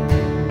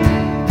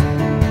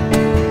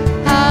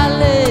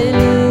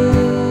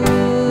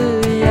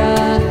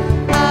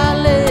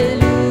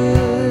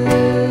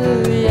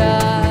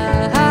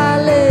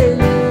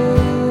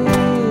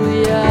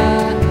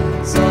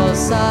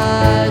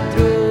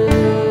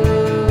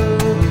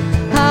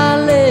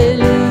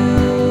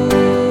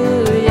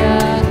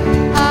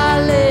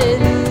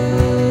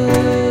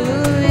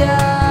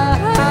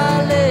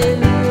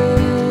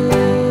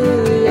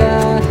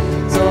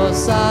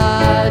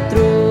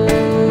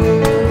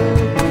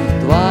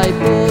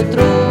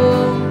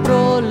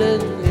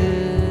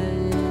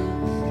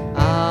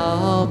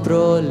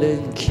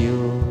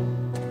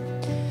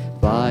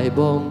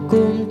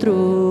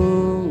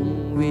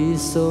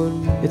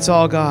It's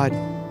all God.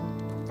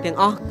 ទាំង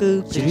អស់គឺ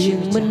ព្រះជា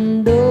ម្ចាស់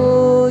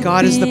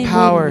God is the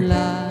power.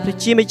 ព្រះ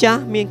ជាម្ចាស់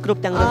មានគ្រ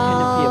ប់ទាំងឫទ្ធិ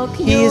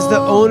ភាព He is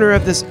the owner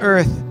of this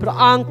earth. ព្រះ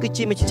អង្គគឺ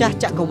ជាម្ចាស់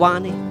ចក្រវាល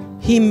នេះ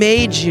He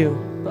made you.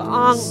 ព្រះអ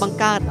ង្គបង្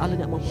កើតឲ្យលោក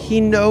អ្នកបងប្អូន He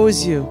knows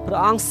you. ព្រះ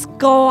អង្គស្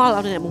គាល់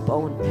ឲ្យលោកអ្នកបងប្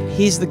អូន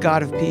He's the God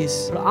of peace.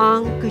 ព្រះអ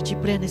ង្គគឺជា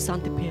ព្រះនៃស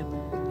ន្តិភាព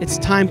It's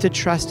time to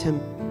trust Him.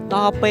 ដ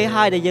ល់ពេល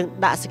ហើយដែលយើង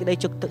ដាក់សេចក្តី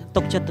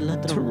ទុកចិត្តទៅលើ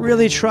ទ្រ To ង់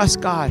really trust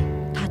God.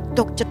 ថា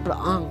ទុកចិត្តព្រះ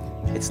អង្គ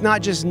It's not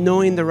just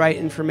knowing the right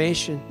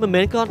information. មិន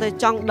មែនគ្រាន់តែ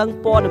ចង់ដឹង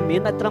ព័ត៌មា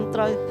នដែលត្រឹមត្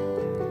រូវ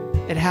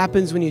It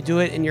happens when you do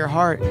it in your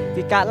heart.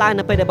 វាកើតឡើង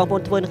នៅពេលដែលបងប្អូ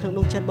នធ្វើនៅក្នុង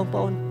ដួងចិត្តបងប្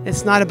អូន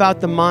It's not about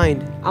the mind.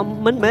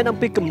 មិនមែនអំ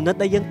ពីគំនិត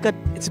ដែលយើងគិត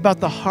It's about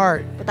the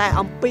heart. ប៉ុន្តែ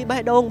អំពីបេះ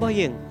ដូងរបស់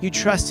យើង You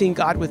trusting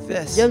God with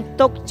this យើង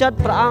ទុកចិត្ត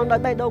ព្រះអង្គដោយ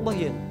បេះដូងរបស់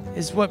យើង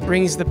is what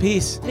brings the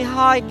peace. នេះ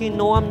ហើយគឺ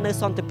នាំនៅ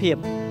សន្តិភាព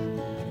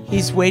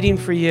He's waiting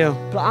for you.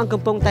 ព្រះអង្គ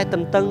កំពុងតែត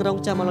ន្ទឹងរង់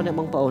ចាំមកលោកអ្នក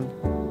បងប្អូន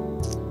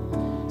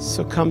So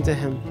come to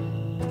Him.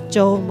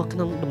 ចូលមកក្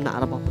នុងដំណាក់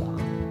របស់ព្រះ